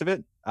seen the worst of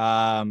it.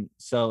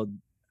 So,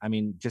 I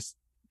mean, just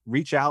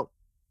reach out.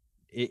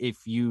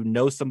 If you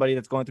know somebody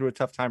that's going through a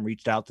tough time,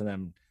 reach out to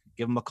them,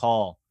 give them a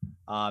call.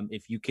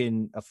 If you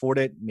can afford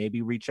it,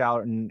 maybe reach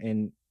out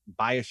and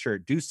buy a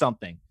shirt, do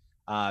something.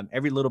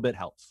 Every little bit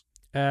helps.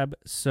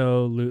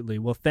 Absolutely.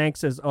 Well,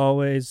 thanks as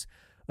always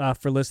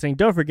for listening.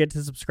 Don't forget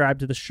to subscribe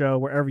to the show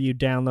wherever you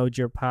download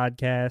your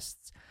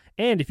podcasts.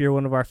 And if you're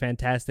one of our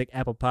fantastic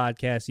Apple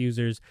Podcast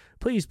users,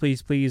 please,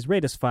 please, please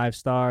rate us 5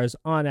 stars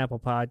on Apple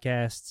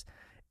Podcasts.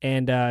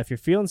 And if you're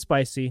feeling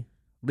spicy,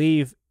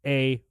 leave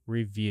a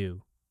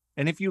review.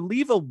 And if you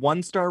leave a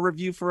 1-star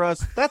review for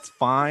us, that's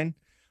fine.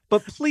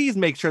 But please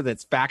make sure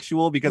that's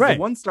factual, because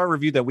the 1-star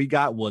review that we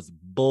got was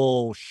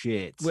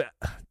bullshit. Well,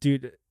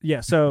 dude,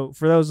 yeah. So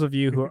for those of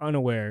you who are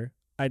unaware,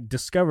 I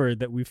discovered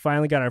that we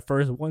finally got our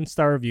first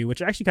 1-star review,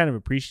 which I actually kind of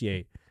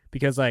appreciate,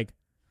 because like,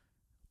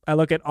 I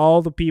look at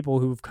all the people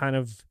who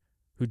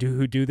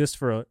do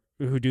this,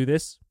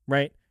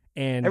 right?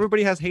 And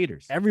everybody has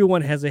haters.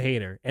 Everyone has a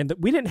hater, and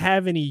we didn't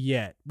have any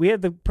yet. We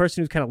had the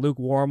person who's kind of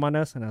lukewarm on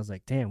us, and I was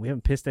like, damn, we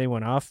haven't pissed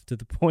anyone off to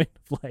the point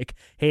of like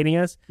hating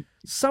us.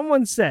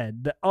 Someone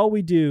said that all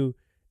we do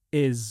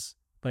is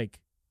like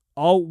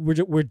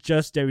we're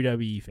just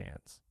WWE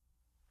fans.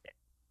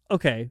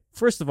 Okay,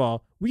 first of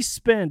all, we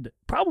spend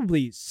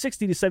probably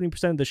 60 to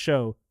 70% of the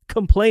show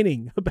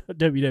complaining about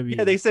WWE.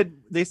 Yeah,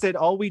 they said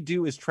all we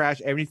do is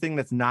trash everything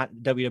that's not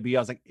WWE. I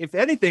was like, if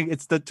anything,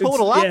 it's the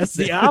total opposite. Yeah, it's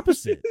the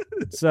opposite.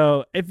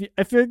 So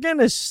if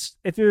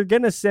you're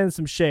gonna send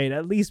some shade,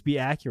 at least be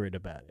accurate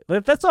about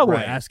it. That's all we're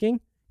asking,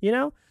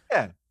 Yeah,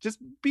 just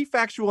be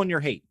factual in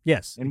your hate.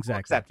 Yes, and exactly. We'll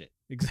accept it.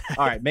 Exactly.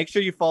 All right, make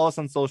sure you follow us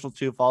on social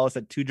too. Follow us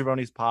at 2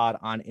 Jabronis Pod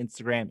on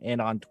Instagram and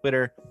on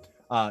Twitter.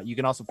 You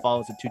can also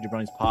follow us at 2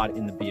 Jabronis Pod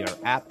in the BR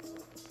app.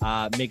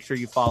 Make sure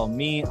you follow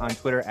me on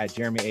Twitter at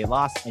Jeremy A.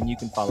 Loss, and you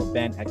can follow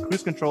Ben at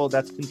Cruise Control.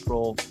 That's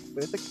control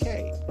with a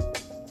K.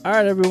 All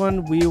right,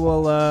 everyone. We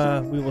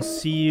will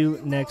see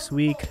you next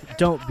week.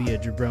 Don't be a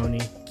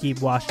jabroni.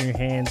 Keep washing your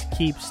hands.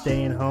 Keep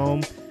staying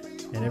home.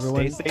 And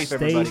everyone, stay safe,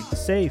 everybody.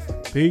 Safe.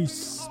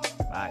 Peace.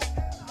 Bye.